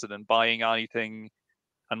interested in buying anything."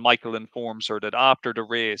 And Michael informs her that after the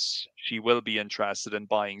race, she will be interested in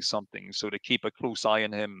buying something. So to keep a close eye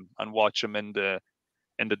on him and watch him in the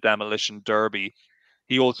demolition derby.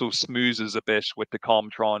 He also smoozes a bit with the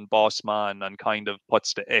Comtron boss man and kind of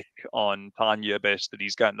puts the ick on Tanya a bit, that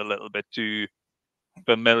he's getting a little bit too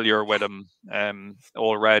familiar with him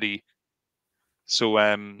already. So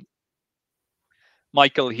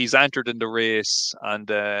Michael, he's entered in the race, and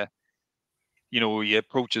he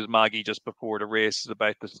approaches Maggie just before the race is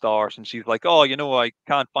about to start, and she's like, "Oh, I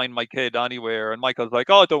can't find my kid anywhere." And Michael's like,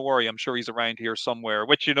 "Oh, don't worry, I'm sure he's around here somewhere."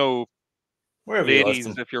 Which, wherever ladies,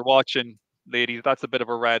 if you're watching, ladies, that's a bit of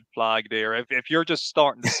a red flag there. If you're just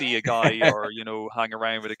starting to see a guy or hang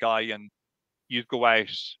around with a guy and you go out,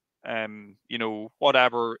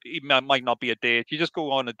 whatever, even it might not be a date, you just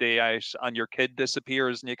go on a day out and your kid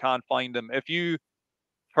disappears and you can't find him. If you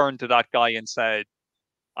turn to that guy and said,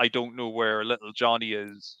 "I don't know where little Johnny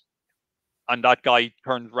is," and that guy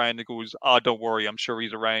turns around and goes, "Oh, don't worry, I'm sure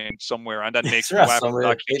he's around somewhere," and then makes no effort to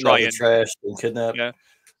actually try and trash and kidnap. Yeah.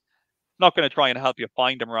 Not going to try and help you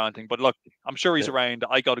find him or anything, but look, I'm sure he's around.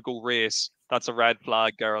 I got to go race. That's a red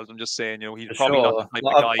flag, girls. I'm just saying, he's probably not the type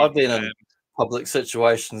of guy. public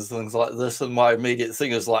situations, things like this, and my immediate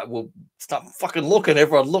thing is like, well, stop fucking looking,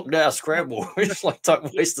 everyone, look now, scramble. It's like,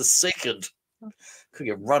 don't waste a second. Could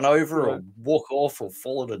get run over or walk off or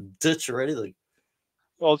fall in a ditch or anything.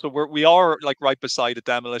 Also, we are like right beside a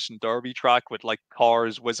demolition derby track with like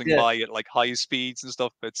cars whizzing by at like high speeds and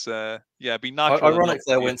stuff. It's it'd be natural enough Ironically,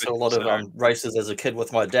 to I be a went bit to a lot of concerned. races as a kid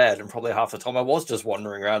with my dad, and probably half the time I was just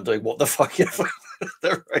wandering around doing what the fuck ever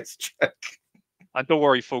the racetrack. And don't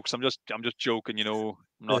worry, folks. I'm just joking. You know,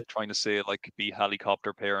 I'm not trying to say like be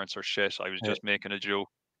helicopter parents or shit. I was just making a joke.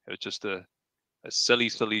 It was just a silly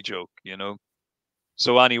joke. You know.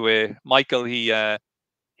 So anyway, Michael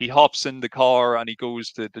he hops in the car and he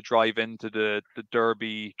goes to drive into the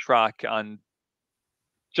derby track, and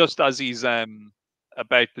just as he's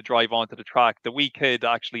about to drive onto the track, the wee kid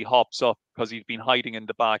actually hops up because he's been hiding in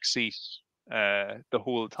the back seat the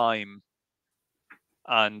whole time,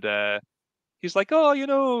 and he's like, "Oh, you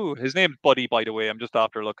know, his name's Buddy, by the way. I'm just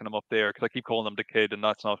after looking him up there because I keep calling him the kid, and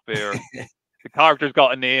that's not fair. The character's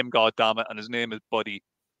got a name, god damn it, and his name is Buddy.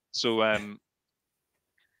 So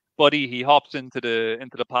Buddy, he hops into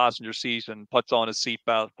the passenger seat and puts on his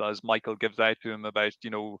seatbelt as Michael gives out to him about,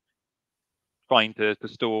 you know, trying to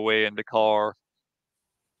stow away in the car.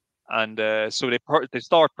 And so they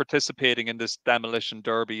start participating in this demolition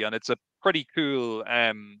derby, and it's a pretty cool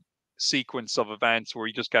sequence of events where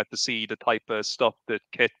you just get to see the type of stuff that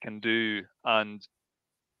Kit can do, and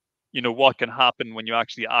you know what can happen when you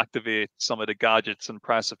actually activate some of the gadgets and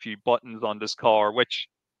press a few buttons on this car, which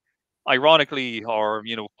ironically, or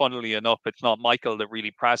you know, funnily enough, it's not Michael that really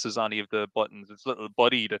presses any of the buttons. It's little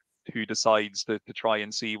Buddy that who decides to try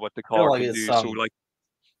and see what the I feel car like can it's do. So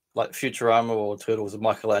like Futurama or Turtles of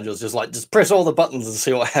Michelangelo's, just like, just press all the buttons and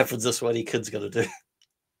see what happens. This what your kid's gonna do.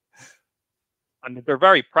 and they're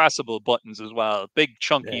very pressable buttons as well. Big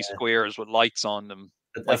chunky squares with lights on them.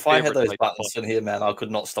 My If I had favorite those type of buttons in button. here, man, I could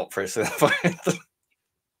not stop pressing them.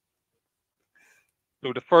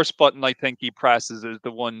 So the first button I think he presses is the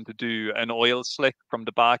one to do an oil slick from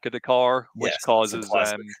the back of the car, which Yes, that's a causes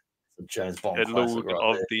classic. It's a James Bond a classic load right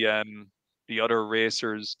of there. the other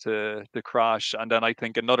racers to crash. And then I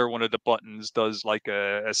think another one of the buttons does like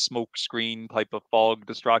a smoke screen type of fog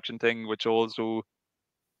distraction thing, which also,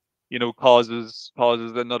 you know, causes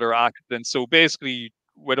another accident. So basically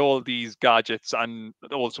with all these gadgets and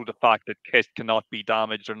also the fact that Kit cannot be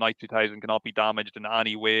damaged or Knight 2000 cannot be damaged in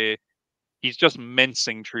any way, he's just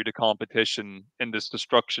mincing through the competition in this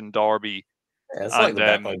destruction derby. Yeah, it's like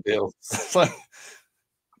And the Batmobile.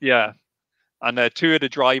 yeah, and two of the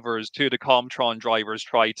Comtron drivers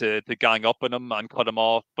try to gang up on him and cut him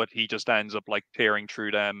off, but he just ends up like tearing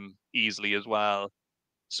through them easily as well.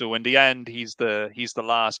 So in the end, he's the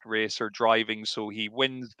last racer driving, so he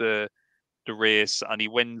wins the race and he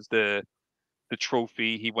wins the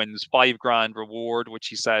trophy. He wins $5,000 reward, which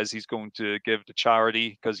he says he's going to give to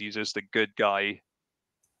charity because he's just a good guy.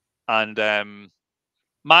 And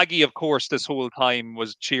Maggie, of course, this whole time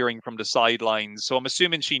was cheering from the sidelines. So I'm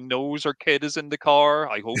assuming she knows her kid is in the car.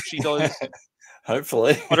 I hope she does.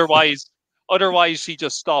 Hopefully. Otherwise, otherwise she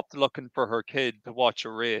just stopped looking for her kid to watch a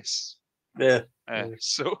race. Yeah.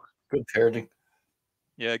 So Good parenting.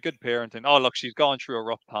 yeah, good parenting. Oh, look, she's gone through a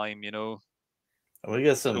rough time, you know. We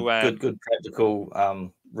get some So good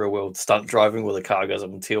practical real world stunt driving where the car goes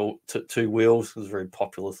up on two wheels. It was a very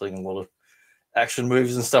popular thing. A lot of action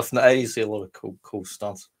movies and stuff in the 80s. See a lot of cool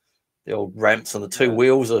stunts. The old ramps and the two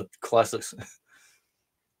wheels are classics.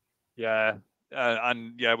 yeah,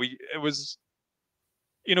 and yeah, it was,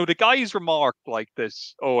 you know, the guys remarked like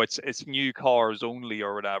this, oh, it's new cars only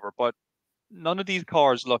or whatever, but none of these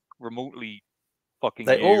cars look remotely fucking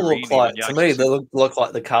They all new, look really, like, when you to actually me, see. they look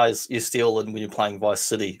like the cars you steal when you're playing Vice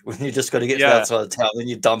City. When you just got to get to the Yeah, outside of town, then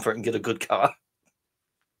you dump it and get a good car.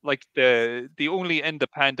 like the only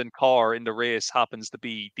independent car in the race happens to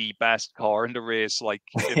be the best car in the race. Like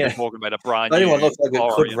if you're Yeah. talking about a brand Only one new looks like it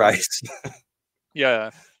car, could you know. race. Yeah.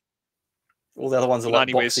 All the other ones are But like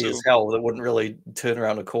anyway, boxy as so hell that wouldn't really turn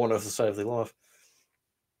around a corner to save their life.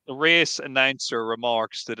 the race announcer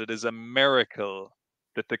remarks that it is a miracle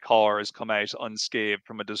that the car has come out unscathed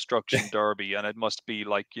from a destruction derby, and it must be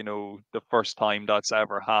like, you know, the first time that's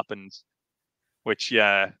ever happened. Which,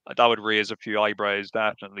 yeah, that would raise a few eyebrows,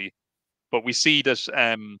 definitely. But we see that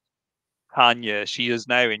Tanya, she is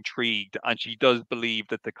now intrigued and she does believe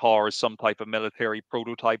that the car is some type of military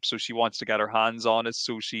prototype, so she wants to get her hands on it.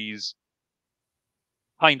 So she's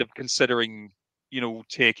kind of considering, you know,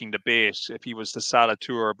 taking the bait if he was to sell it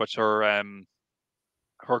to her, but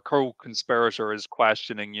her co-conspirator is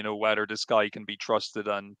questioning, you know, whether this guy can be trusted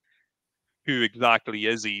and who exactly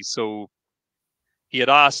is he. So he had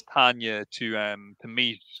asked Tanya to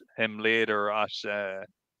meet him later at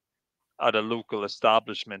a local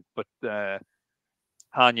establishment, but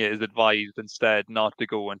Tanya is advised instead not to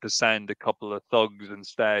go and to send a couple of thugs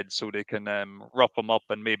instead, so they can rough him up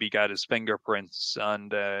and maybe get his fingerprints,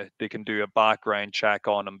 and they can do a background check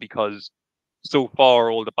on him, because so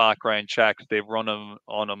far all the background checks they've run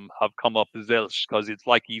on him have come up zilch, because it's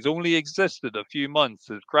like he's only existed a few months,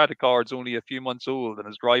 his credit card's only a few months old, and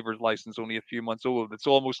his driver's license only a few months old. It's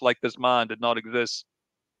almost like this man did not exist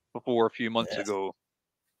before a few months Yes, ago.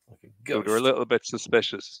 like a So they're a ghost. little bit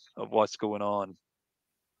suspicious of what's going on.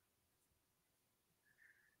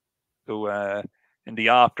 So in the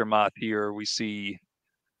aftermath here, we see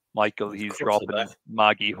Michael, he's Crooks are dropping back.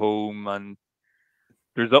 Maggie home, and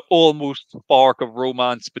there's an almost spark of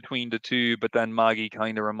romance between the two, but then Maggie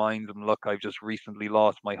kind of reminds him, look, I've just recently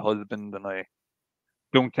lost my husband, and I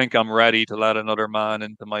don't think I'm ready to let another man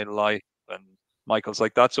into my life. And Michael's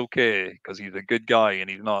like, that's okay, because he's a good guy, and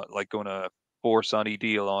he's not like going to force any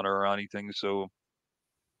deal on her or anything. So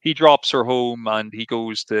he drops her home, and he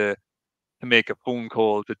goes to make a phone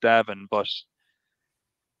call to Devon, but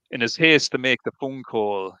in his haste to make the phone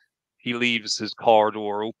call, he leaves his car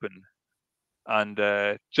door open.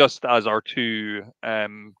 And just as our two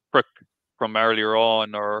crook from earlier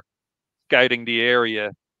on are scouting the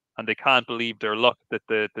area, and they can't believe their luck that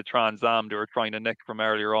the Trans Am they were trying to nick from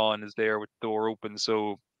earlier on is there with the door open.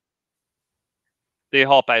 So they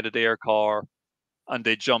hop out of their car and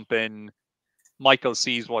they jump in. Michael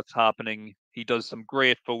sees what's happening. He does some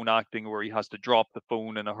great phone acting where he has to drop the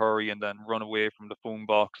phone in a hurry and then run away from the phone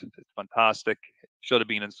box. It's fantastic. It should have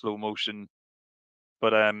been in slow motion,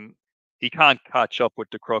 but he can't catch up with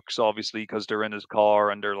the crooks obviously because they're in his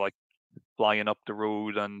car and they're like flying up the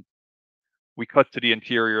road. And we cut to the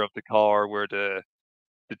interior of the car where the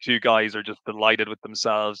two guys are just delighted with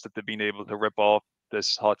themselves that they've been able to rip off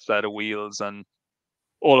this hot set of wheels. And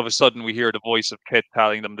all of a sudden we hear the voice of Kit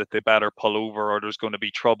telling them that they better pull over or there's going to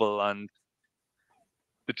be trouble. And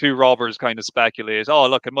the two robbers kind of speculate, oh,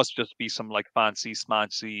 look, it must just be some like fancy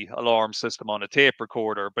smancy alarm system on a tape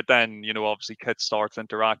recorder. But then, you know, obviously Kit starts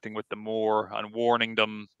interacting with them more and warning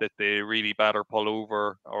them that they really better pull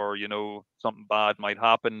over or, you know, something bad might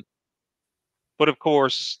happen. But of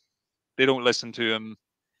course, they don't listen to him.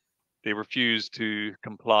 They refuse to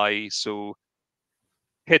comply. So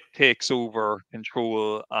Kit takes over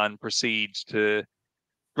control and proceeds to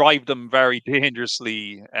drive them very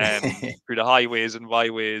dangerously through the highways and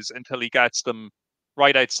byways until he gets them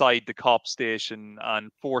right outside the cop station and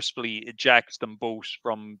forcefully ejects them both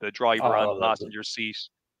from the driver Oh, and I love it. passenger seat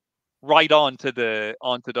right onto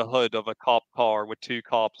the hood of a cop car with two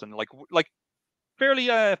cops, and like fairly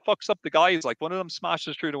fucks up the guys. Like one of them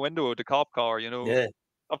smashes through the window of the cop car, you know. Yeah.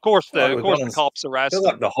 Of course Oh, the cops feel arrest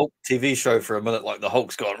like him. the Hulk TV show for a minute, like the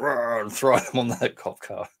Hulk's gone "Roar," and throwing him on that cop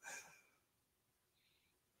car.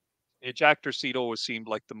 The ejector seat always seemed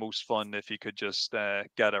like the most fun if you could just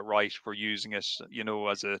get it right for using it, you know,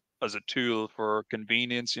 as a tool for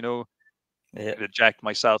convenience. You know, Yeah. could eject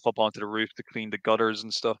myself up onto the roof to clean the gutters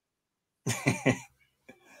and stuff.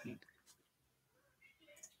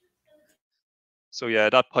 So yeah,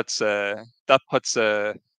 that puts an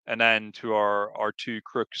end to our two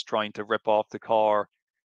crooks trying to rip off the car.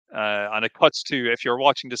 And it cuts to, if you're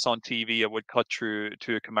watching this on TV, it would cut through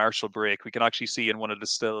to a commercial break. We can actually see in one of the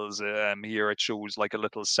stills here, it shows like a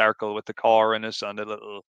little circle with the car in it and a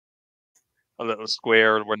little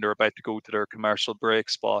square when they're about to go to their commercial break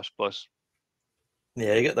spot. But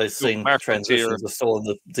Yeah, you get those no scene commercials here. transitions are still on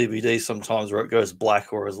the DVD sometimes where it goes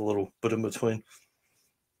black or has a little bit in between.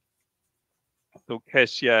 So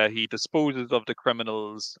Kiss, yeah, he disposes of the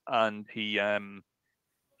criminals and he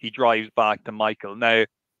drives back to Michael. Now,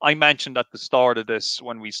 I mentioned at the start of this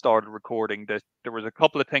when we started recording that there was a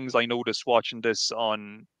couple of things I noticed watching this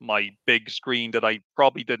on my big screen that I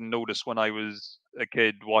probably didn't notice when I was a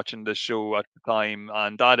kid watching this show at the time,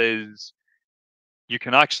 and that is you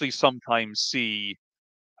can actually sometimes see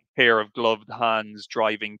a pair of gloved hands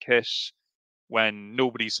driving Kit when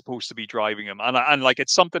nobody's supposed to be driving him. And like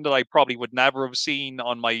it's something that I probably would never have seen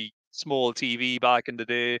on my small TV back in the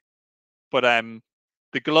day. But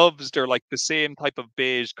the gloves, they're like the same type of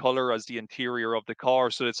beige color as the interior of the car.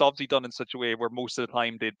 So it's obviously done in such a way where most of the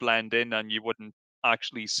time they'd blend in and you wouldn't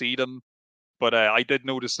actually see them. But I did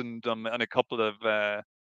notice in them in a couple of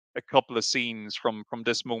scenes from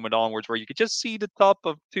this moment onwards where you could just see the top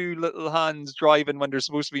of two little hands driving when there's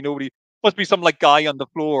supposed to be nobody. Must be some like guy on the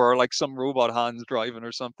floor or like some robot hands driving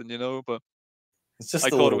or something, you know. But It's just I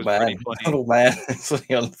a thought it little was pretty man, funny. little man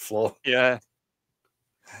sitting on the floor. Yeah,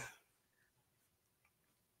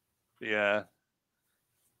 yeah,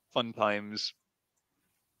 fun times.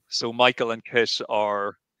 So Michael and Kit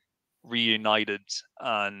are reunited,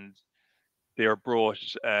 and they are brought,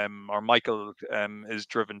 or Michael is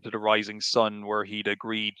driven to the Rising Sun, where he'd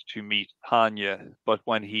agreed to meet Tanya. But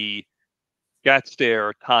when he gets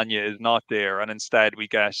there, Tanya is not there, and instead we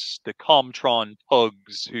get the Comtron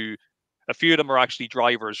thugs, who a few of them are actually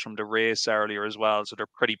drivers from the race earlier as well, so they're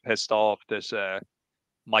pretty pissed off that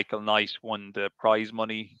Michael Knight won the prize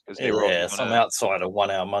money because they were Yeah, obviously some gonna, outsider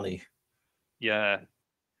won our money. yeah.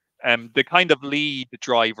 The kind of lead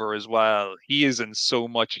driver as well. He is in so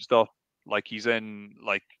much stuff. Like he's in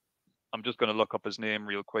like, I'm just gonna look up his name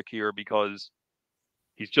real quick here because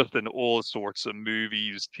he's just in all sorts of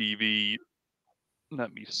movies, TV.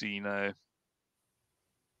 Let me see now.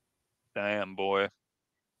 Damn boy.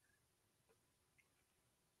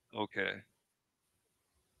 Okay.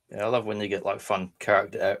 Yeah, I love when you get like fun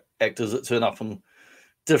character actors that turn up in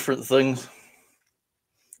different things.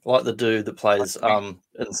 Like the dude that plays in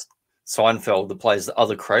Seinfeld, that plays the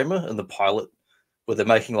other Kramer in the pilot, where they're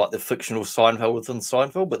making like the fictional Seinfeld within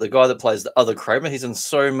Seinfeld. But the guy that plays the other Kramer, he's in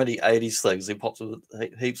so many 80s things. He pops with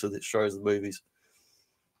heaps of shows and movies.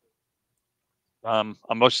 I'm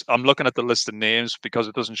looking at the list of names because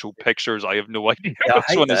it doesn't show pictures. I have no idea Yeah, I which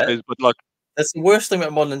hate one this that. is, but look, That's the worst thing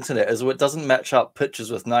about modern internet is it doesn't match up pictures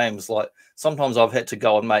with names. Like sometimes I've had to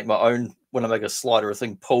go and make my own when I make a slide or a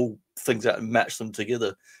thing, pull things out and match them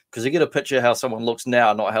together because you get a picture of how someone looks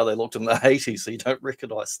now, not how they looked in the 80s, so you don't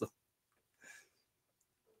recognize them.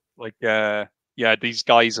 like yeah, these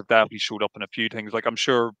guys have definitely showed up in a few things. Like I'm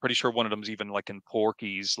pretty sure one of them's even like in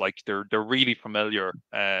Porky's. Like they're really familiar.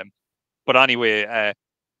 But anyway,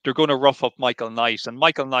 they're going to rough up Michael Knight, and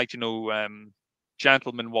Michael Knight,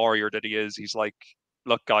 gentleman warrior that he is, he's like,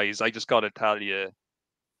 look, guys, I just got to tell you,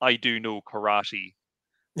 I do know karate.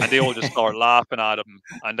 And they all just start laughing at him.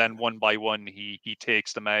 And then one by one, he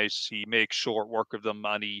takes them out. He makes short work of them,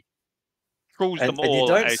 and he throws them And you all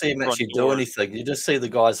don't out see the him front actually do door. anything. You just see the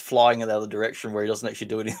guys flying in the other direction where he doesn't actually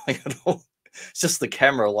do anything at all. It's just the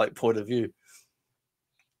camera like point of view.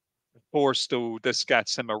 Of course, though, this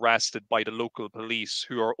gets him arrested by the local police,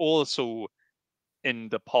 who are also in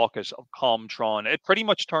the pocket of Comtron. It pretty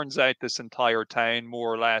much turns out this entire town,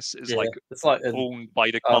 more or less, is Yeah, like it's like an owned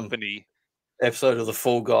by the company. episode of The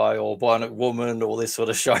Fall Guy or Bionic Woman or this sort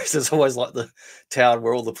of shows. It's always like the town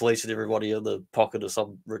where all the police and everybody in the pocket of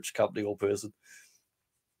some rich company or person.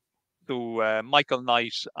 So Michael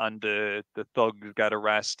Knight and the thugs get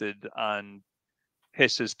arrested, and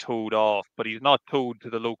Hiss is towed off, but he's not towed to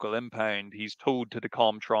the local impound. He's towed to the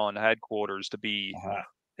Comtron headquarters to be Uh-huh.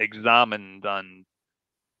 examined and,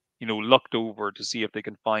 looked over to see if they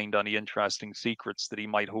can find any interesting secrets that he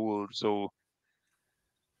might hold. So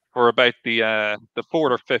for about the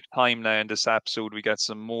fourth or fifth time now in this episode, we get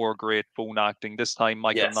some more great phone acting. This time,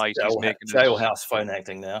 Michael Yes, Knight, he's making his, jailhouse phone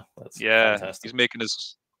acting now. That's yeah, fantastic. he's making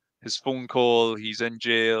his phone call. He's in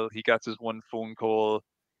jail. He gets his one phone call.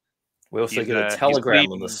 We also get a He's telegram in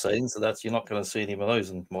the pleading, scene, so that's you're not going to see any of those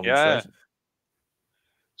in modern yeah, shows.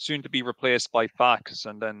 soon to be replaced by fax,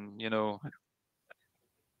 and then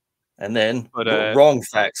And then but wrong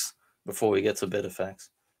facts before we get to better facts.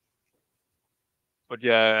 but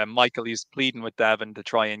yeah, Michael, he's pleading with Devin to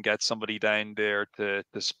try and get somebody down there to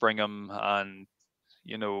spring him, and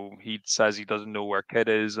he says he doesn't know where Kid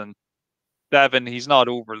is, and Devin, he's not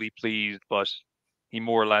overly pleased, but he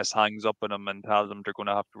more or less hangs up on him and tells him they're going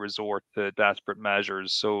to have to resort to desperate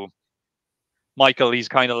measures. So Michael, he's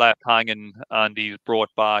kind of left hanging, and he's brought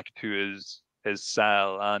back to his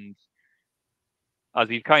cell, and as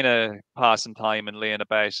he's kind of passing time and laying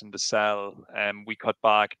about in the cell, we cut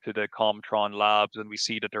back to the Comtron labs, and we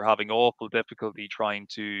see that they're having awful difficulty trying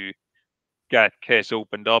to get Kit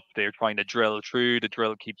opened up. They're trying to drill through. The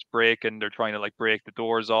drill keeps breaking. They're trying to like break the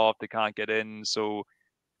doors off. They can't get in. So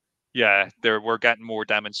yeah, we're getting more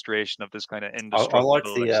demonstration of this kind of I like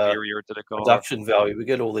indestructible the exterior to the car. production value. We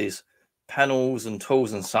get all these panels and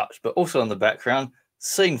tools and such, but also in the background,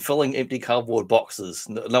 scene filling empty cardboard boxes.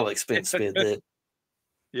 No expense spared there.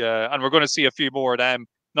 Yeah, and we're going to see a few more of them,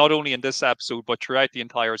 not only in this episode, but throughout the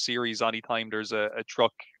entire series. Anytime there's a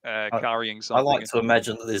truck carrying I like something. to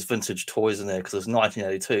imagine that there's vintage toys in there because it's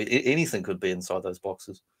 1982. Anything could be inside those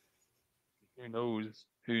boxes. Who knows?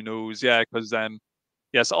 Who knows? Yeah, because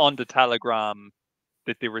yes, on the telegram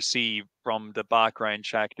that they received from the background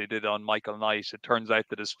check they did on Michael Knight, it turns out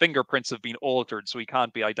that his fingerprints have been altered, so he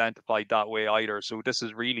can't be identified that way either. So this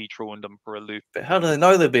is really throwing them for a loop. But how do they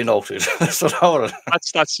know they've been altered? That's what I want to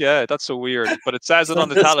know. That's so weird. But it says it on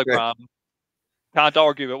the telegram. Can't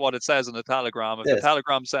argue with what it says on the telegram. If the Yes.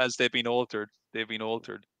 telegram says they've been altered, they've been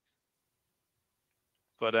altered.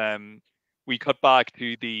 But we cut back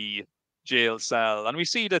to the jail cell, and we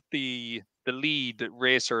see that the lead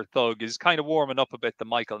racer thug is kind of warming up a bit to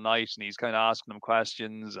Michael Knight, and he's kind of asking him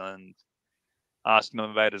questions and asking him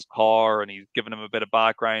about his car, and he's giving him a bit of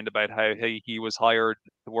background about how he was hired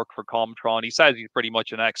to work for Comtron. He says he's pretty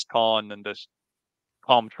much an ex-con, and that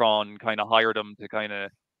Comtron kind of hired him to kind of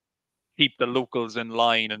keep the locals in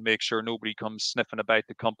line and make sure nobody comes sniffing about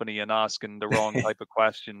the company and asking the wrong type of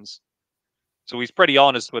questions. So he's pretty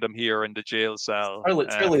honest with him here in the jail cell.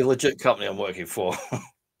 It's really a legit company I'm working for.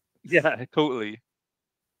 Yeah, totally.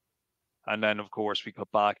 And then, of course, we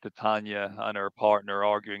cut back to Tanya and her partner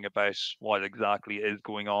arguing about what exactly is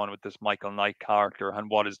going on with this Michael Knight character and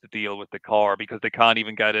what is the deal with the car, because they can't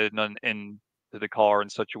even get it into the car in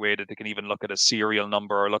such a way that they can even look at a serial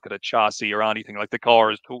number or look at a chassis or anything. Like, the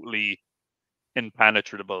car is totally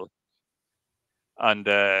impenetrable. And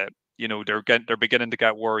you know, they're beginning to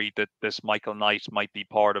get worried that this Michael Knight might be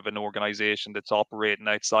part of an organization that's operating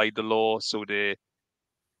outside the law. So they,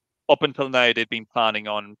 up until now, they've been planning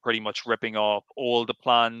on pretty much ripping off all the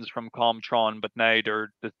plans from Comtron, but now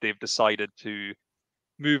they've decided to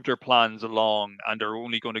move their plans along, and they're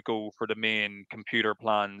only going to go for the main computer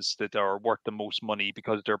plans that are worth the most money,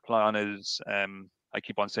 because their plan is, I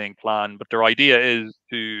keep on saying plan, but their idea is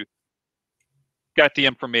to get the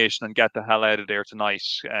information and get the hell out of there tonight,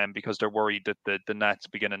 because they're worried that the net's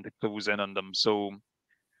beginning to close in on them. So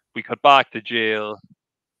we cut back to jail.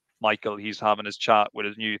 Michael, he's having his chat with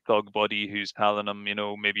his new thug buddy, who's telling him, you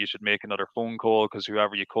know, maybe you should make another phone call because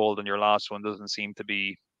whoever you called in your last one doesn't seem to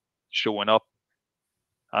be showing up.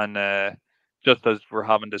 And just as we're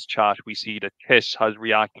having this chat, we see that Kiss has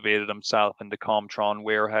reactivated himself in the Comtron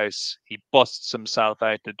warehouse. He busts himself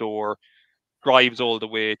out the door, drives all the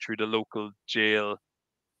way through the local jail,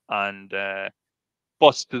 and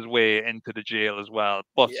busts his way into the jail as well.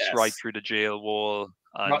 Busts right through the jail wall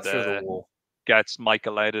Right and through the wall. gets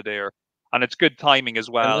Michael out of there. And it's good timing as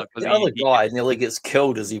well. And the other guy nearly gets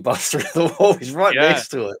killed as he busts through the wall. He's right next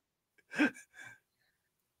to it.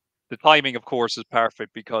 The timing, of course, is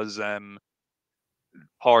perfect because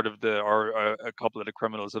part of a couple of the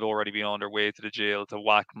criminals had already been on their way to the jail to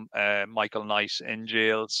whack Michael Knight in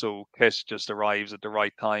jail. So Kiss just arrives at the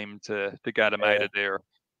right time to get him out of there.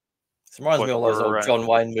 It reminds me of all those old John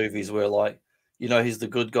Wayne movies where, like, you know, he's the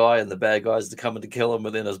good guy and the bad guys are coming to kill him,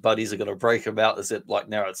 and then his buddies are going to break him out. Except, like,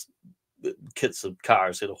 now it's kits of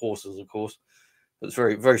cars instead of horses, of course. It's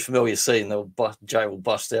very, very familiar scene. Jay will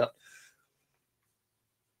bust out.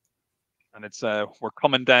 And it's we're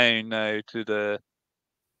coming down now to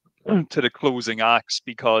the closing acts,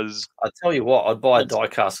 because I tell you what, I'd buy a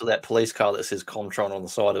diecast of that police car that says Comtron on the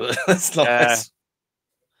side of it. It's nice.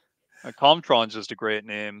 Comtron's just a great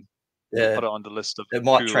name. Yeah, put it on the list of. It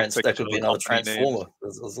might that could be another transformer.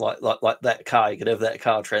 It's like that car. You could have that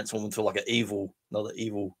car transform into like another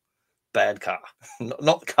evil bad car,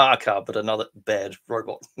 not the car, but another bad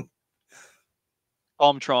robot.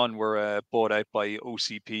 Comtron were bought out by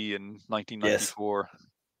OCP in 1994. Yes.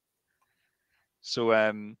 So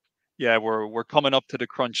yeah, we're coming up to the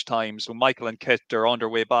crunch time. So Michael and Kit are on their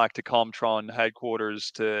way back to Comtron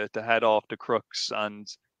headquarters to head off the crooks, and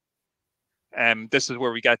this is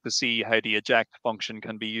where we get to see how the eject function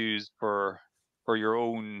can be used for your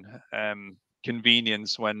own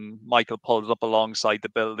convenience. When Michael pulls up alongside the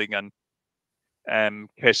building, and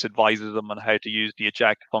Kiss advises him on how to use the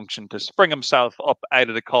eject function to spring himself up out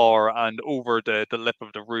of the car and over the lip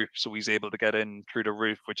of the roof, so he's able to get in through the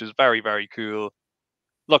roof, which is very, very cool.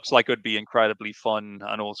 Looks like it would be incredibly fun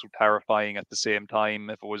and also terrifying at the same time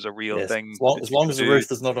if it was a real thing. As long as the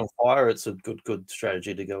roof is not on fire, it's a good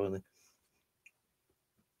strategy to go in there.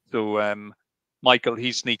 So Michael,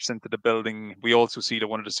 he sneaks into the building. We also see that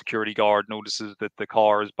one of the security guard notices that the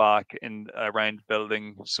car is back in around the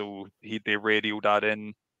building, so they radio that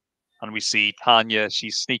in. And we see Tanya,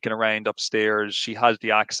 she's sneaking around upstairs. She has the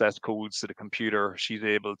access codes to the computer. She's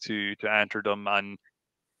able to enter them, and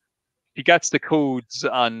he gets the codes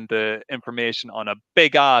and the information on a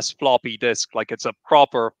big ass floppy disk. Like, it's a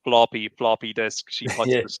proper floppy disk. She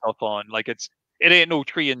puts the stuff on. Like, it ain't no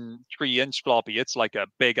 3-inch floppy. It's like a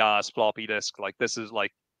big ass floppy disk. Like, this is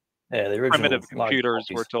like the primitive computers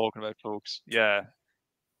we're talking about, folks. Yeah.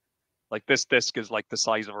 Like, this disc is like the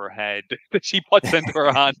size of her head that she puts into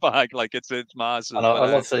her handbag. Like, it's massive. And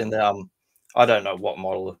I love seeing the I don't know what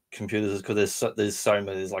model of computers is, because there's so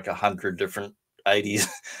many. There's like 100 different 80s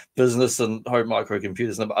business and home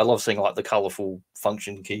microcomputers. And I love seeing like the colorful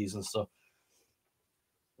function keys and stuff.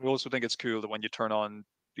 We also think it's cool that when you turn on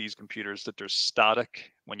these computers that they're static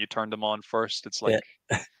when you turn them on first. It's like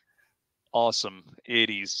awesome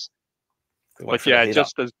 80s. But yeah,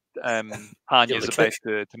 just as Tanya's about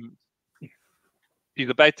to she's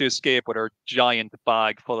about to escape with her giant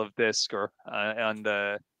bag full of disc,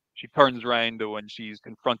 and she turns around though, and she's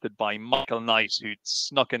confronted by Michael Knight, who'd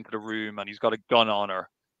snuck into the room, and he's got a gun on her.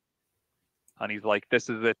 And he's like, "This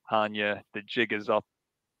is it, Tanya. The jig is up."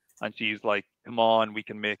 And she's like, "Come on, we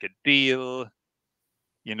can make a deal.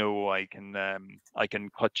 You know, I can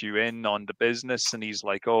cut you in on the business." And he's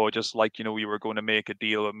like, "Oh, just like, you know, you were going to make a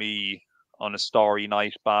deal with me on a starry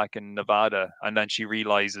night back in Nevada." And then she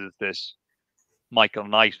realizes this Michael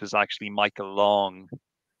Knight is actually Michael Long.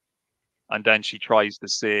 And then she tries to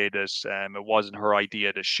say that it wasn't her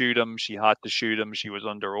idea to shoot him. She had to shoot him. She was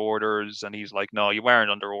under orders. And he's like, "No, you weren't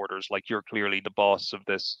under orders. Like, you're clearly the boss of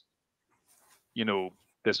this, you know,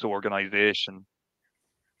 this organization.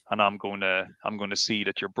 And I'm going to see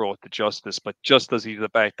that you're brought to justice." But just as he's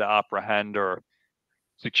about to apprehend her,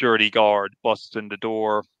 security guard busts in the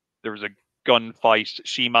door. There's a gunfight.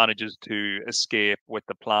 She manages to escape with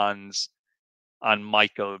the plans, and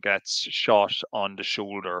Michael gets shot on the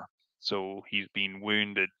shoulder. So he's been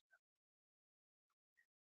wounded.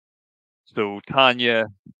 So Tanya,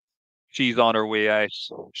 she's on her way out.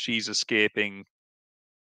 She's escaping.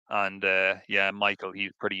 And yeah, Michael,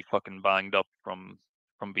 he's pretty fucking banged up from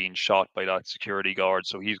being shot by that security guard.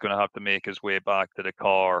 So he's going to have to make his way back to the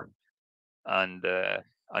car and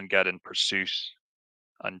get in pursuit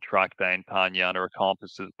and track down Tanya and her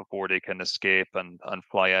accomplices before they can escape and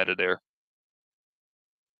fly out of there.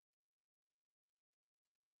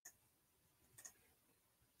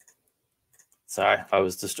 Sorry, I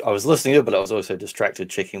was listening to it, but I was also distracted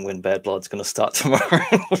checking when Bad Blood's going to start tomorrow.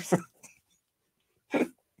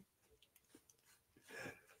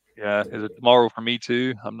 Yeah, is it tomorrow for me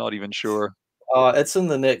too? I'm not even sure. It's in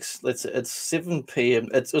the next. It's 7 p.m.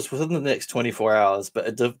 It's within the next 24 hours,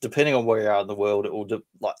 but depending on where you are in the world, it will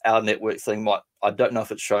like our network thing might. I don't know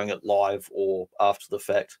if it's showing it live or after the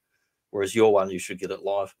fact. Whereas your one, you should get it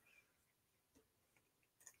live.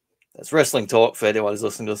 That's wrestling talk for anyone who's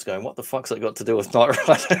listening to this going, "What the fuck's that got to do with Knight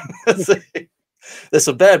Rider?" There's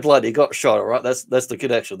some bad blood. He got shot. All right, that's the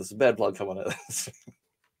connection. There's some bad blood coming out.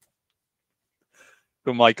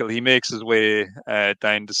 So Michael, he makes his way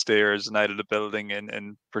down the stairs and out of the building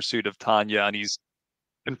in pursuit of Tanya, and he's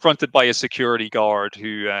confronted by a security guard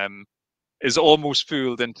who is almost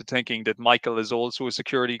fooled into thinking that Michael is also a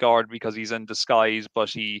security guard because he's in disguise. But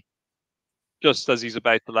he, just as he's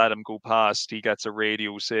about to let him go past, he gets a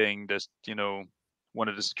radio saying that, you know, one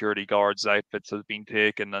of the security guards' outfits has been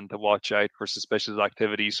taken and to watch out for suspicious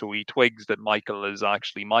activity. So he twigs that Michael is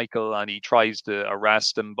actually Michael, and he tries to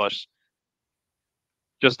arrest him, but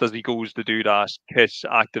just as he goes to do that, Kit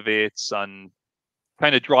activates and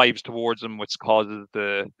kind of drives towards him, which causes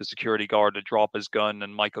the security guard to drop his gun,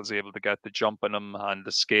 and Michael's able to get the jump on him and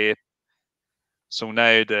escape. So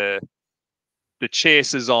now the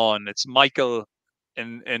chase is on. It's Michael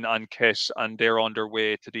and Kit, and they're on their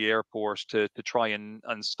way to the airport to try and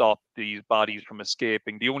stop these bodies from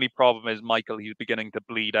escaping. The only problem is Michael, he's beginning to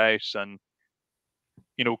bleed out, and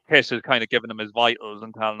you know, Kit is kind of giving him his vitals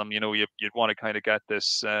and telling him, you know, you'd want to kind of get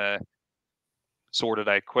this sorted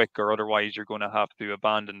out quick, or otherwise you're going to have to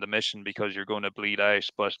abandon the mission because you're going to bleed out.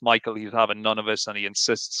 But Michael, he's having none of this, and he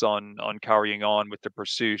insists on carrying on with the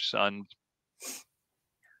pursuit. And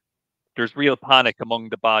there's real panic among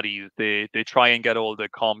the bodies. They try and get all the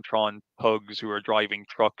Comtron thugs who are driving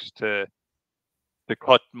trucks to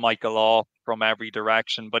cut Michael off from every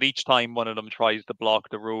direction, but each time one of them tries to block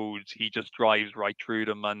the roads, he just drives right through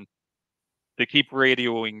them. And they keep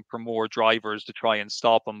radioing for more drivers to try and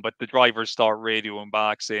stop him, but the drivers start radioing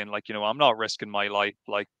back saying, like, you know, "I'm not risking my life,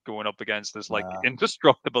 like, going up against this like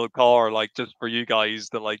indestructible car, like, just for you guys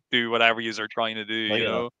to like do whatever you are trying to do, you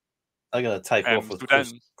know." They're gonna take off with So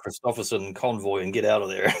then Christopherson convoy and get out of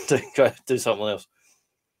there to go do something else.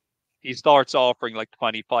 he starts offering like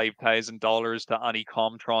 $25,000 to any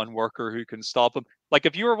Comtron worker who can stop him. Like,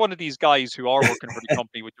 if you were one of these guys who are working for the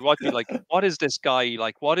company, would you be like, "What is this guy?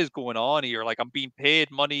 Like, what is going on here? Like, I'm being paid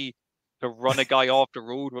money to run a guy off the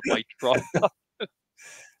road with my truck."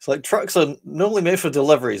 It's like trucks are normally made for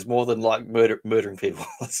deliveries more than like murdering people.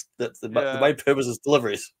 That's the main purpose is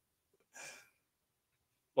deliveries.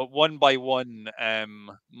 But one by one,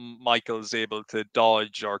 Michael's able to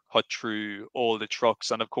dodge or cut through all the trucks.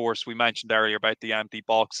 And of course, we mentioned earlier about the empty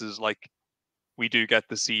boxes. Like, we do get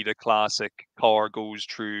to see the classic car goes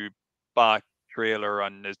through back trailer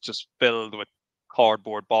and it's just filled with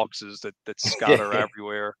cardboard boxes that scatter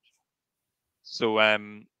everywhere. So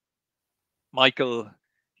Michael,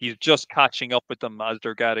 he's just catching up with them as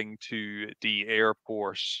they're getting to the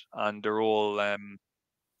airport, and they're all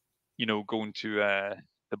you know, going to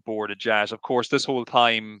to board a jet. Of course, this whole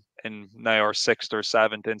time, in now our 6th or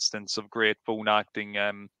 7th instance of great phone acting,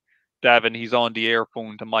 Devin, he's on the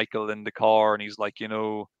earphone to Michael in the car, and he's like, you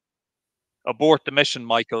know, abort the mission,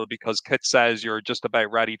 Michael, because Kit says you're just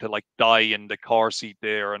about ready to like die in the car seat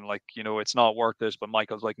there, and like, you know, it's not worth this. But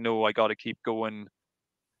Michael's like, no, I got to keep going.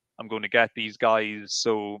 I'm going to get these guys.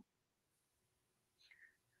 So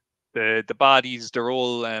the baddies,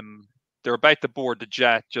 they're about to board the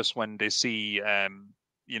jet just when they see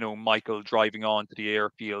you know, Michael driving onto the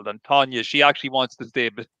airfield, and Tanya, she actually wants to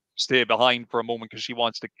stay behind for a moment because she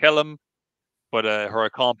wants to kill him, but her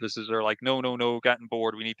accomplices are like, no, no, no, getting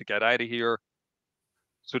bored, we need to get out of here.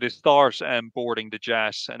 So they start boarding the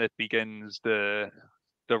jet, and it begins the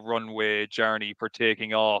runway journey for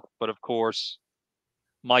taking off. But of course,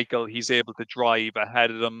 Michael, he's able to drive ahead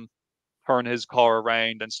of them, turn his car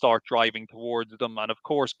around and start driving towards them. And of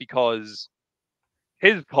course, because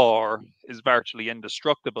his car is virtually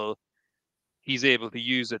indestructible, he's able to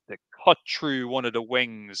use it to cut through one of the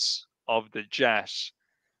wings of the jet,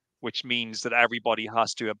 which means that everybody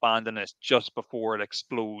has to abandon it just before it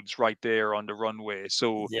explodes right there on the runway.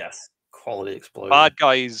 So Yes, quality explosion. bad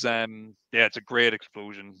guys, yeah, it's a great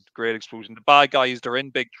explosion. Great explosion. The bad guys, they're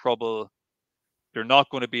in big trouble. They're not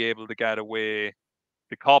going to be able to get away.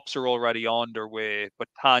 The cops are already on their way, but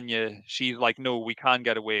Tanya, she's like, no, we can't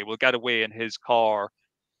get away. We'll get away in his car.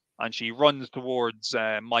 And she runs towards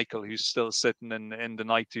Michael, who's still sitting in the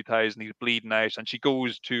Night 2000. He's bleeding out, and she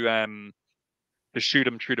goes to shoot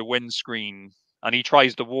him through the windscreen. And he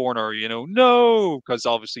tries to warn her, you know, no, because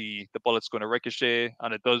obviously the bullet's going to ricochet,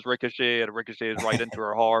 and it does ricochet, and it ricochets right into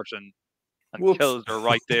her heart and Whoops. kills her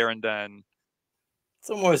right there and then. It's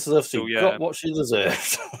almost as if she So, yeah. got what she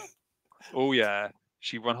deserved. Oh, yeah.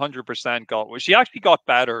 She 100% got, well, she actually got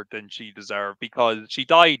better than she deserved, because she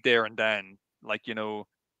died there and then. Like, you know,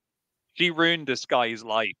 she ruined this guy's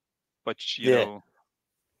life, but, you Yeah. know,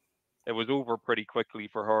 it was over pretty quickly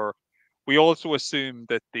for her. We also assume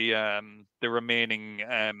that the remaining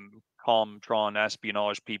Comtron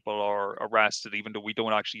espionage people are arrested, even though we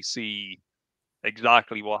don't actually see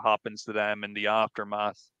exactly what happens to them in the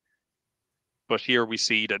aftermath. But here we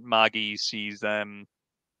see that Maggie, she's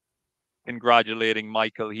congratulating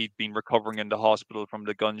Michael. He'd been recovering in the hospital from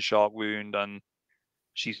the gunshot wound, and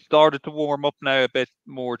she started to warm up now a bit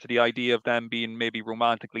more to the idea of them being maybe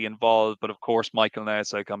romantically involved. But of course, Michael now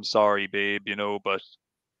is like, I'm sorry, babe, you know, but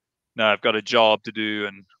now I've got a job to do,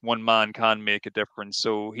 and one man can make a difference.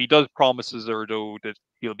 So he does promises her, though, that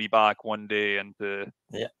he'll be back one day, and to,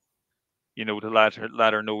 Yeah. you know, to let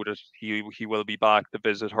her know that he will be back to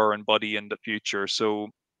visit her and Buddy in the future. So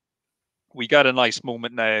we got a nice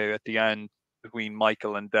moment now at the end between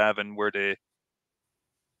Michael and Devin, where they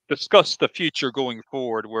discuss the future going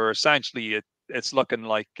forward, where essentially it's looking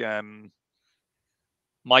like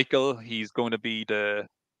Michael, he's going to be the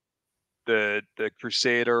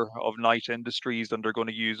crusader of Knight Industries, and they're going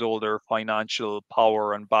to use all their financial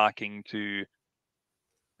power and backing to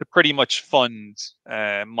pretty much fund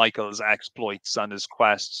Michael's exploits and his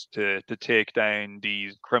quests to take down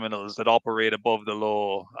these criminals that operate above the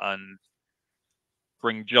law and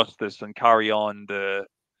bring justice and carry on the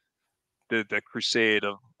crusade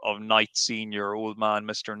of Knight Senior, old man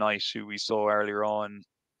Mr. Knight, who we saw earlier on.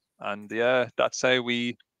 And yeah, that's how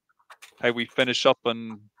we finish up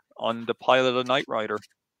on the pilot of Knight Rider,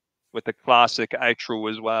 with the classic outro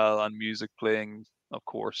as well and music playing, of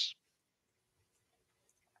course.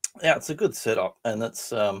 Yeah, it's a good setup, and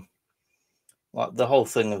it's like the whole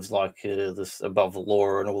thing of like this above the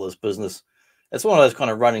law and all this business. It's one of those kind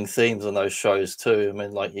of running themes in those shows too. I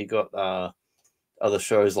mean, like you got other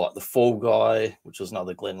shows like The Fall Guy, which is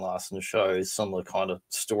another Glenn Larson show, similar kind of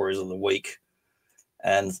stories of the week,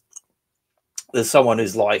 and there's someone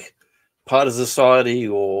who's like part of society,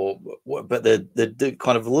 but they're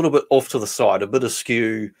kind of a little bit off to the side, a bit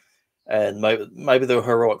askew, and maybe they're a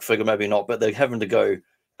heroic figure, maybe not, but they're having to go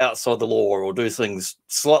outside the law or do things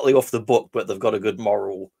slightly off the book, but they've got a good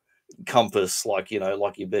moral compass, like, you know,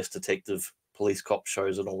 like your best detective police cop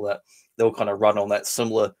shows and all that. They'll kind of run on that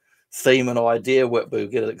similar theme and idea, where we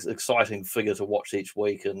get an exciting figure to watch each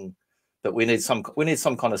week, but we need some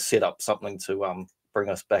kind of setup, something to bring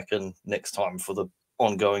us back in next time for the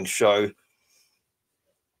ongoing show.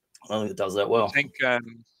 I think it does that well.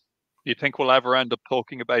 You think we'll ever end up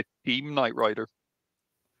talking about Team Knight Rider?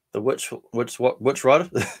 The which rider?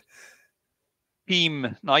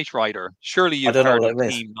 Team Knight Rider. Surely you've I don't know heard what of that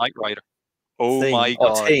means. Team Knight Rider. Oh Theme. my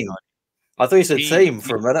god. Team. I thought you said team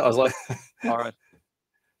for a minute. I was like, all right.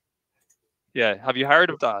 Yeah, have you heard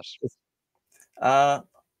of that?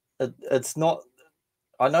 It's not.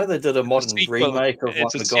 I know they did a modern remake of like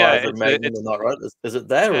MacGyver, Magnum, and Knight Rider. Is it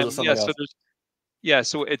that, or is it something else?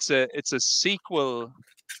 So it's a sequel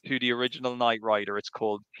to the original Knight Rider. It's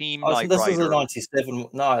called Team Knight This Rider. is a 97.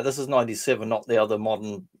 No, this is 97, not the other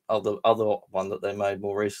modern other one that they made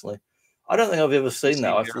more recently. I don't think I've ever seen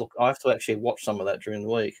that. I have to actually watch some of that during the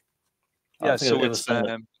week. Yeah, so it's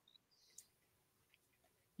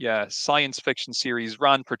science fiction series,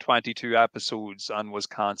 ran for 22 episodes and was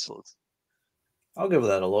cancelled. I'll give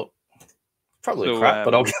that a look. Probably crap,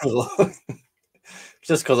 but I'll give it a look.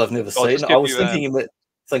 Just because I've never seen it. I was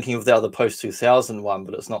thinking of the other post 2000 one,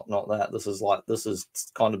 but it's not that. This is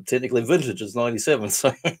kind of technically vintage. It's 97,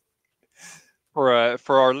 so. For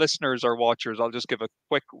our listeners or watchers, I'll just give a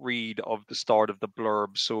quick read of the start of the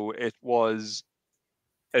blurb. So it was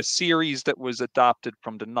a series that was adapted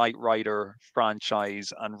from the Knight Rider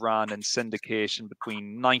franchise and ran in syndication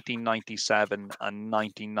between 1997 and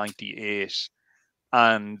 1998.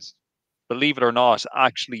 And believe it or not,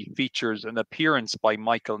 actually features an appearance by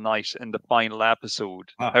Michael Knight in the final episode.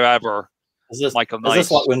 However, is this like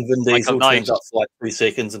when Vin Diesel turns up for like 3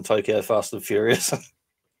 seconds in Tokyo Fast and Furious?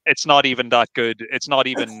 It's not even that good. It's not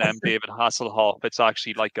even David Hasselhoff. It's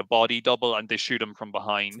actually like a body double, and they shoot him from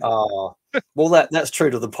behind. Oh, well, that's true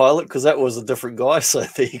to the pilot, because that was a different guy. So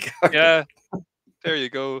there you go. Yeah, there you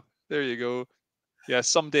go. There you go. Yeah,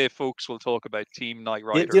 someday folks will talk about Team Knight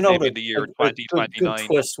Rider, maybe in the year 2029. Good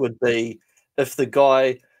twist would be if the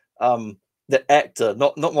guy, the actor,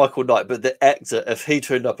 not Michael Knight, but the actor, if he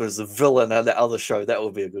turned up as the villain in that other show, that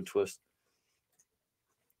would be a good twist.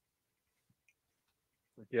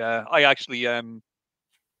 Yeah, I actually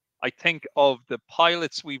I think of the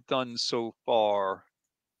pilots we've done so far,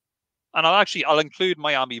 and I'll include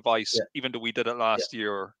Miami Vice, even though we did it last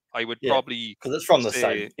year. I would probably, because it's from the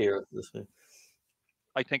same era.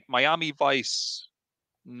 I think Miami Vice,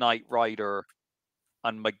 Knight Rider,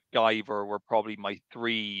 and MacGyver were probably my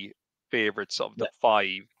 3 favorites of the 5.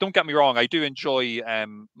 Don't get me wrong, I do enjoy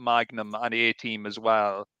Magnum and A-Team as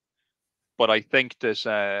well, but I think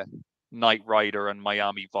that Knight Rider and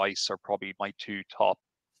Miami Vice are probably my 2 top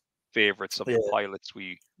favorites of the pilots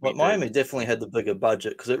we did. Miami definitely had the bigger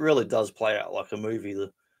budget, because it really does play out like a movie.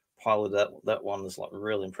 The pilot that one is like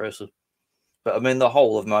really impressive. But I mean, the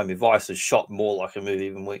whole of Miami Vice is shot more like a movie,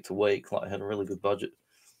 even week to week. Like, it had a really good budget.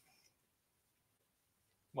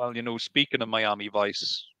 Well, speaking of Miami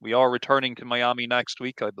Vice, we are returning to Miami next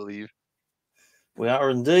week, I believe. We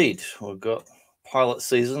are indeed. We've got pilot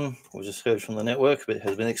season. We just heard from the network, but it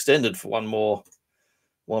has been extended for one more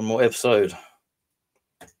episode.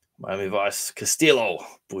 Miami Vice, Castillo,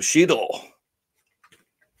 Bushido.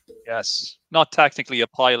 Yes, not technically a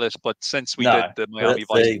pilot, but since we did the Miami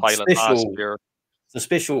Vice pilot last year, the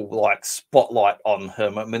special like spotlight on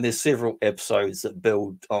him. I mean, there's several episodes that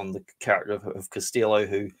build on the character of Castillo,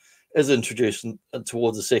 who is introduced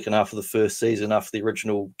towards the second half of the first season after the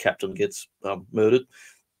original captain gets murdered.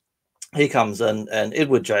 He comes in, and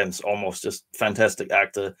Edward James, almost just fantastic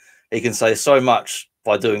actor. He can say so much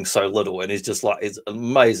by doing so little, and he's just like, he's an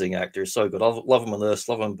amazing actor. He's so good. I love him in this,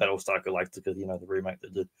 love him in Battlestar Galactica, the remake they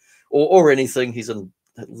did, or anything. He's in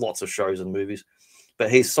lots of shows and movies, but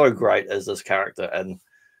he's so great as this character, and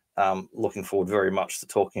looking forward very much to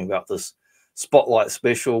talking about this spotlight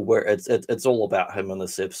special where it's all about him in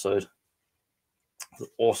this episode.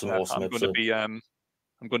 Awesome episode.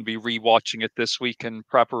 I'm going to be rewatching it this week in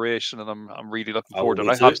preparation, and I'm really looking forward to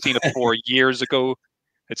it. I have seen it 4 years ago.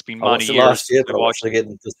 It's been many years last year, but I watched it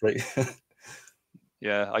again this week.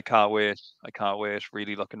 Yeah, I can't wait. I can't wait.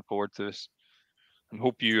 Really looking forward to this, and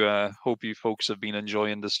hope you folks have been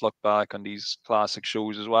enjoying this look back on these classic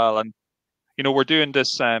shows as well. And we're doing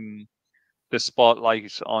this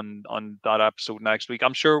spotlight on that episode next week.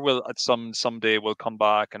 I'm sure we'll at someday we'll come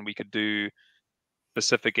back and we could do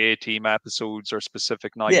specific A-Team episodes or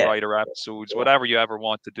specific Knight Rider episodes, whatever you ever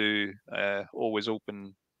want to do. Always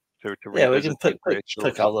open to revisit. We can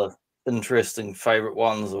pick other interesting favorite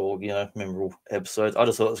ones, or memorable episodes. I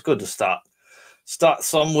just thought it's good to start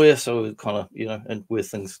somewhere, so we kind of and where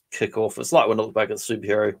things kick off. It's like when I look back at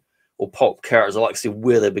superhero or pop characters, I like to see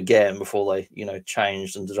where they began before they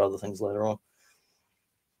changed and did other things later on.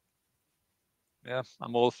 Yeah,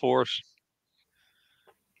 I'm all for it.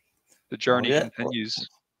 The journey continues.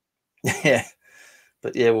 Yeah.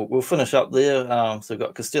 But yeah, we'll finish up there. So we've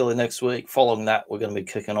got Castillo next week. Following that, we're going to be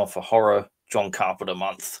kicking off a horror John Carpenter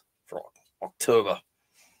month for October.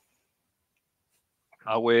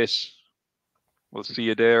 I'll wait. We'll see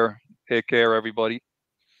you there. Take care, everybody.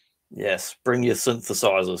 Yes, bring your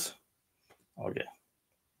synthesizers. Okay.